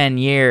 5 or 10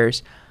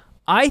 years.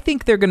 I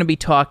think they're going to be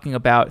talking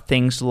about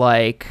things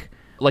like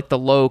the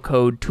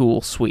low-code tool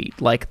suite,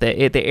 like the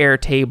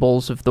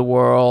Airtables of the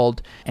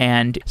world.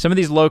 And some of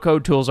these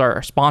low-code tools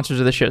are sponsors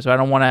of the show, so I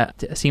don't want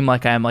to seem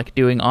like I'm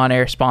doing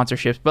on-air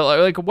sponsorships. But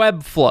like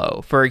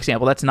Webflow, for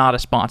example, that's not a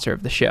sponsor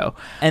of the show.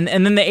 And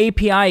then the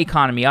API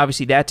economy,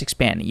 obviously that's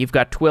expanding. You've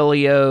got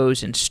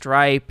Twilios and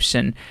Stripes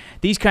and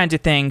these kinds of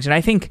things. And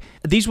I think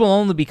these will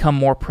only become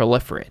more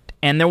proliferate.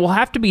 And there will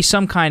have to be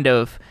some kind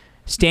of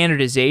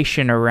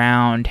standardization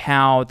around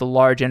how the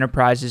large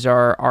enterprises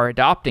are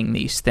adopting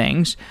these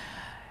things.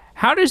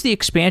 How does the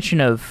expansion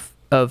of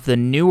the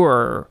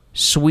newer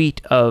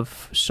suite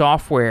of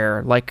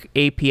software, like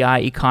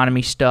API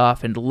economy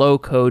stuff and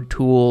low-code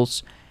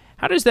tools,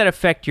 how does that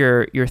affect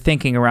your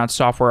thinking around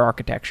software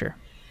architecture?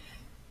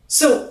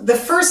 So the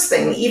first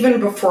thing, even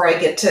before I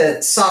get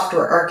to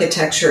software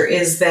architecture,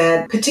 is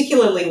that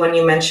particularly when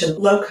you mentioned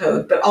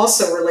low-code, but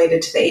also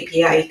related to the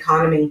API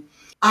economy,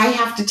 I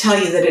have to tell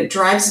you that it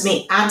drives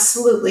me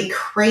absolutely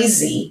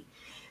crazy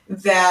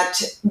that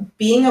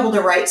being able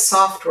to write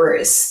software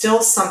is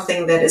still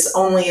something that is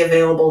only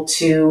available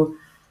to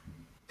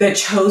the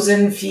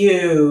chosen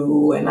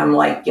few. And I'm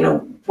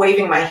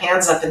waving my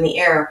hands up in the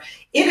air.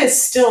 It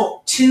is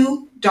still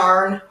too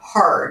darn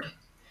hard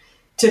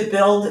to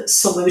build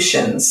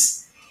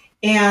solutions.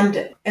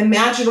 And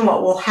imagine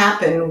what will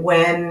happen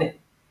when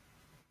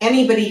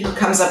anybody who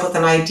comes up with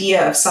an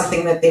idea of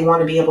something that they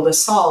want to be able to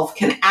solve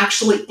can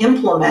actually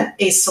implement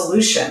a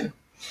solution.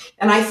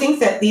 And I think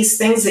that these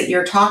things that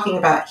you're talking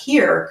about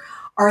here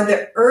are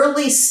the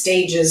early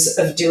stages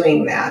of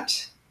doing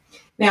that.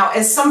 Now,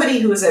 as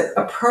somebody who is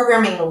a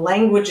programming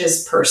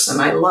languages person,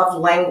 I love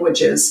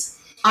languages,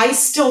 I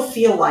still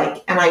feel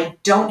like, and I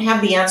don't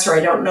have the answer, I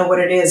don't know what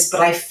it is,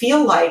 but I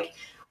feel like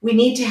we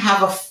need to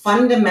have a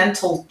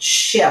fundamental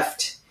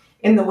shift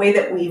in the way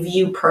that we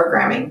view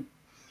programming.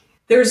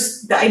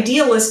 There's the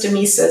idealist in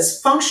me says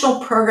functional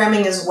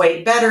programming is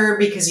way better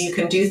because you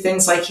can do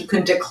things like you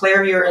can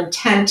declare your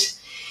intent.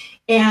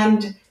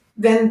 And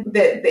then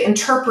the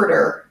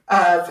interpreter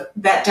of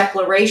that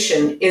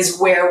declaration is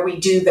where we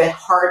do the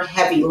hard,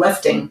 heavy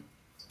lifting.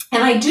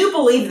 And I do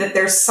believe that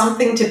there's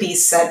something to be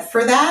said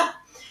for that.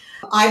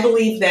 I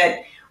believe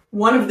that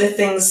one of the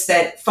things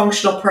that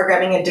functional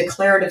programming and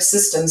declarative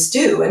systems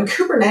do, and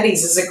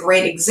Kubernetes is a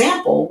great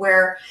example,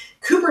 where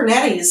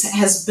Kubernetes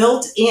has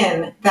built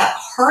in that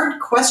hard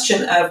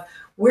question of,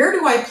 where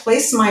do I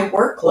place my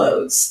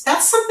workloads?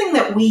 That's something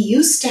that we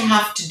used to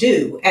have to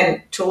do,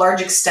 and to a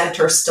large extent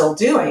are still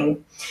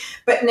doing.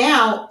 But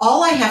now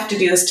all I have to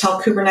do is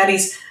tell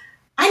Kubernetes,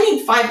 I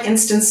need 5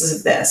 instances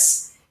of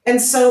this.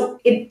 And so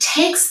it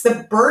takes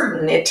the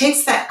burden, it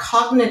takes that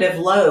cognitive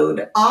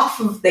load off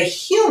of the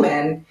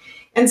human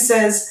and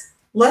says,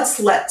 let's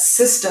let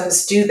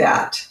systems do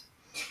that.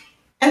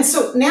 And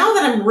so now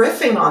that I'm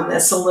riffing on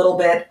this a little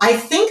bit, I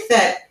think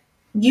that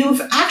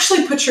you've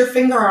actually put your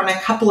finger on a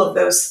couple of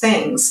those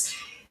things,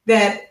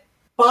 that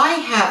by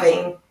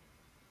having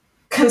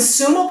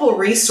consumable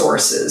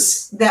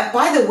resources that,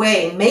 by the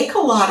way, make a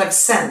lot of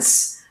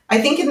sense. I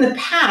think in the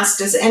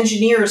past, as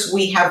engineers,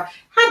 we have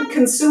had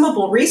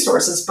consumable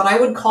resources, but I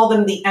would call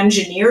them the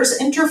engineer's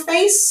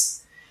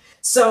interface.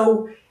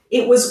 So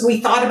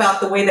we thought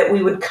about the way that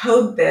we would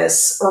code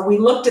this, or we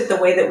looked at the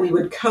way that we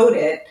would code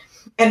it,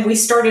 and we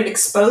started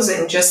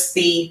exposing just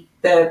the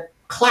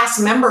class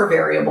member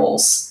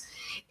variables.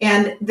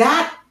 And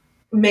that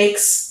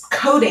makes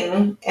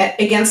coding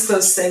against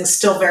those things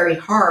still very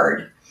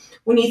hard.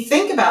 When you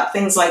think about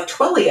things like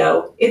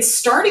Twilio, it's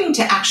starting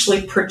to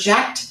actually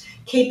project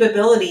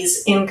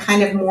capabilities in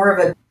kind of more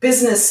of a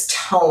business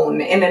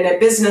tone and in a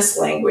business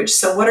language.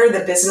 So what are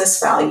the business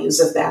values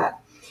of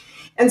that?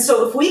 And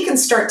so if we can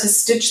start to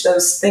stitch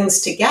those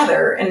things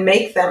together and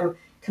make them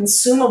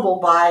consumable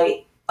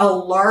by a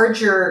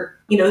larger,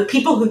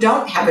 people who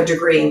don't have a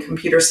degree in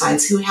computer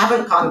science, who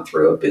haven't gone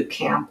through a boot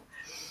camp,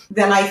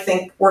 then I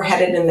think we're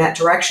headed in that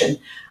direction.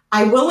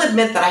 I will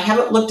admit that I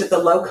haven't looked at the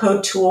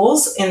low-code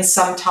tools in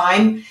some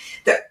time.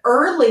 The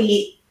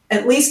early,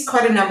 at least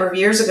quite a number of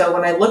years ago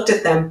when I looked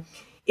at them,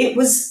 it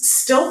was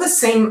still the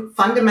same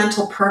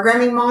fundamental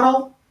programming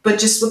model, but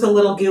just with a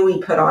little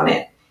GUI put on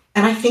it.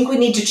 And I think we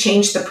need to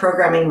change the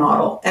programming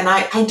model. And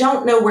I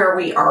don't know where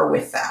we are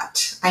with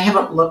that. I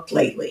haven't looked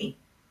lately.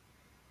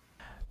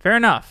 Fair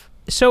enough.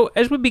 So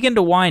as we begin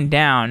to wind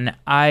down,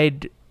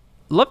 I'd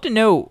love to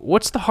know,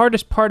 what's the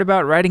hardest part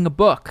about writing a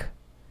book?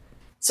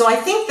 So I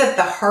think that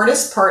the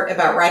hardest part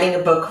about writing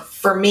a book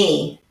for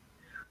me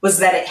was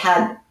that it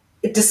had,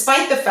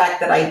 despite the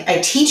fact that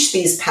I teach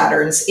these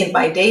patterns in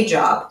my day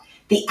job,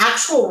 the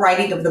actual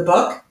writing of the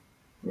book,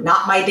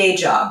 not my day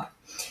job.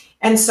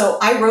 And so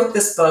I wrote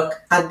this book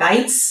on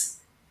nights,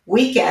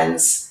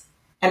 weekends,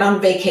 and on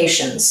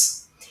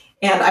vacations.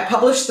 And I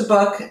published the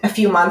book a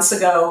few months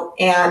ago,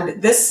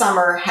 and this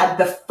summer had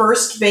the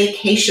first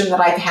vacation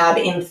that I've had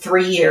in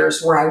 3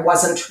 years where I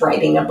wasn't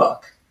writing a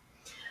book.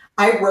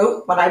 I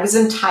wrote when I was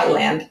in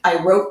Thailand.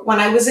 I wrote when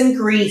I was in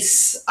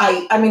Greece.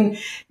 I mean,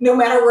 no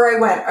matter where I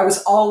went, I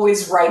was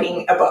always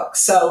writing a book.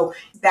 So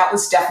that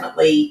was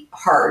definitely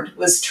hard,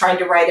 was trying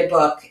to write a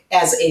book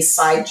as a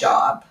side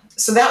job.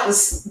 So that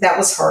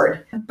was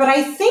hard. But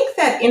I think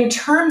that in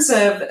terms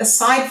of,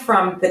 aside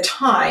from the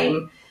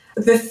time,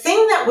 the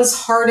thing that was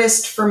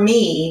hardest for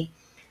me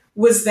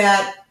was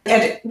that,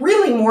 and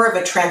really more of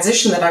a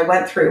transition that I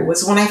went through,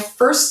 was when I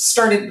first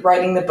started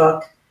writing the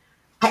book,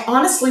 I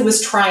honestly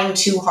was trying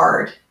too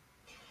hard.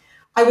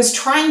 I was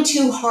trying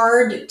too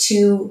hard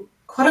to,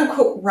 quote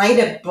unquote, write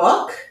a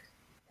book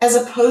as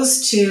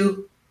opposed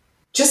to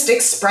just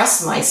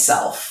express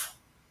myself.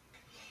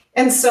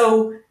 And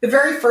so the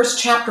very first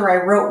chapter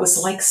I wrote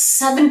was like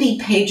 70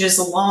 pages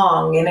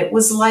long, and it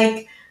was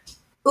like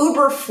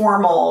uber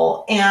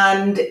formal,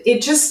 and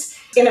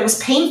it was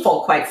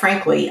painful, quite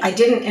frankly. I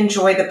didn't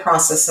enjoy the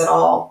process at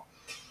all.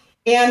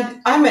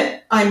 And I'm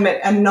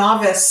a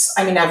novice.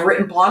 I mean, I've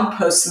written blog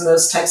posts and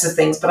those types of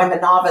things, but I'm a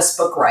novice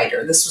book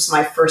writer. This was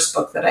my first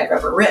book that I've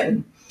ever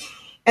written.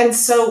 And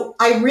so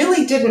I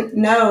really didn't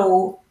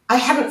know, I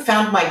hadn't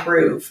found my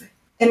groove.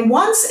 And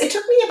it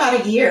took me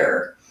about a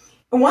year.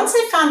 And once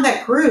I found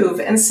that groove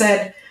and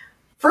said,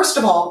 first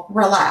of all,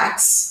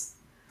 relax,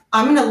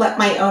 I'm going to let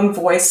my own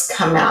voice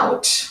come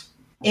out.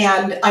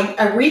 And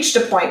I reached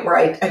a point where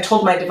I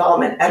told my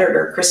development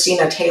editor,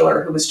 Christina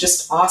Taylor, who was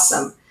just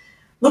awesome,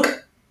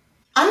 look,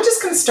 I'm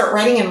just going to start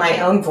writing in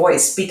my own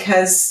voice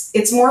because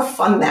it's more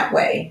fun that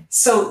way.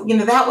 So,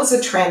 that was a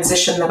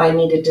transition that I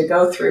needed to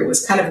go through,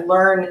 was kind of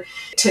learn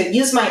to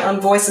use my own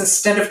voice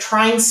instead of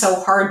trying so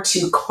hard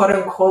to, quote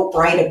unquote,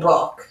 write a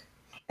book.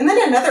 And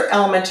then another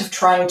element of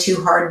trying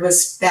too hard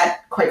was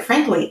that, quite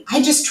frankly,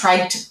 I just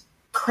tried to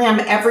cram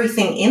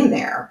everything in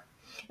there.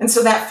 And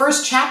so that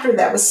first chapter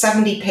that was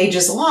 70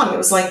 pages long, it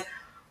was like,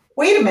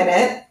 wait a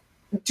minute,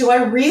 do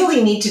I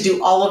really need to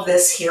do all of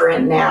this here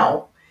and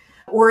now?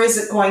 Or is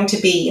it going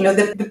to be,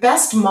 the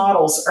best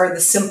models are the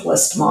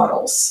simplest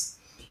models.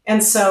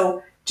 And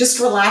so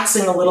just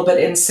relaxing a little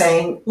bit and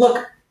saying,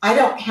 look, I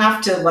don't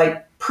have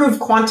to prove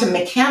quantum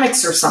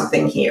mechanics or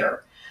something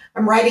here.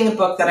 I'm writing a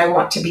book that I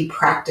want to be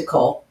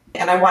practical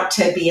and I want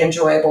to be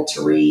enjoyable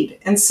to read.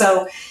 And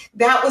so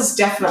that was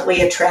definitely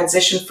a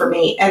transition for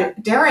me. And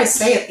dare I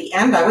say, at the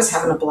end, I was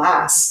having a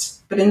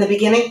blast. But in the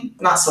beginning,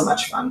 not so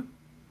much fun.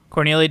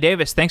 Cornelia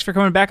Davis, thanks for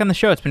coming back on the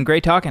show. It's been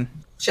great talking.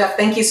 Jeff,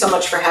 thank you so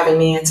much for having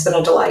me. It's been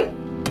a delight.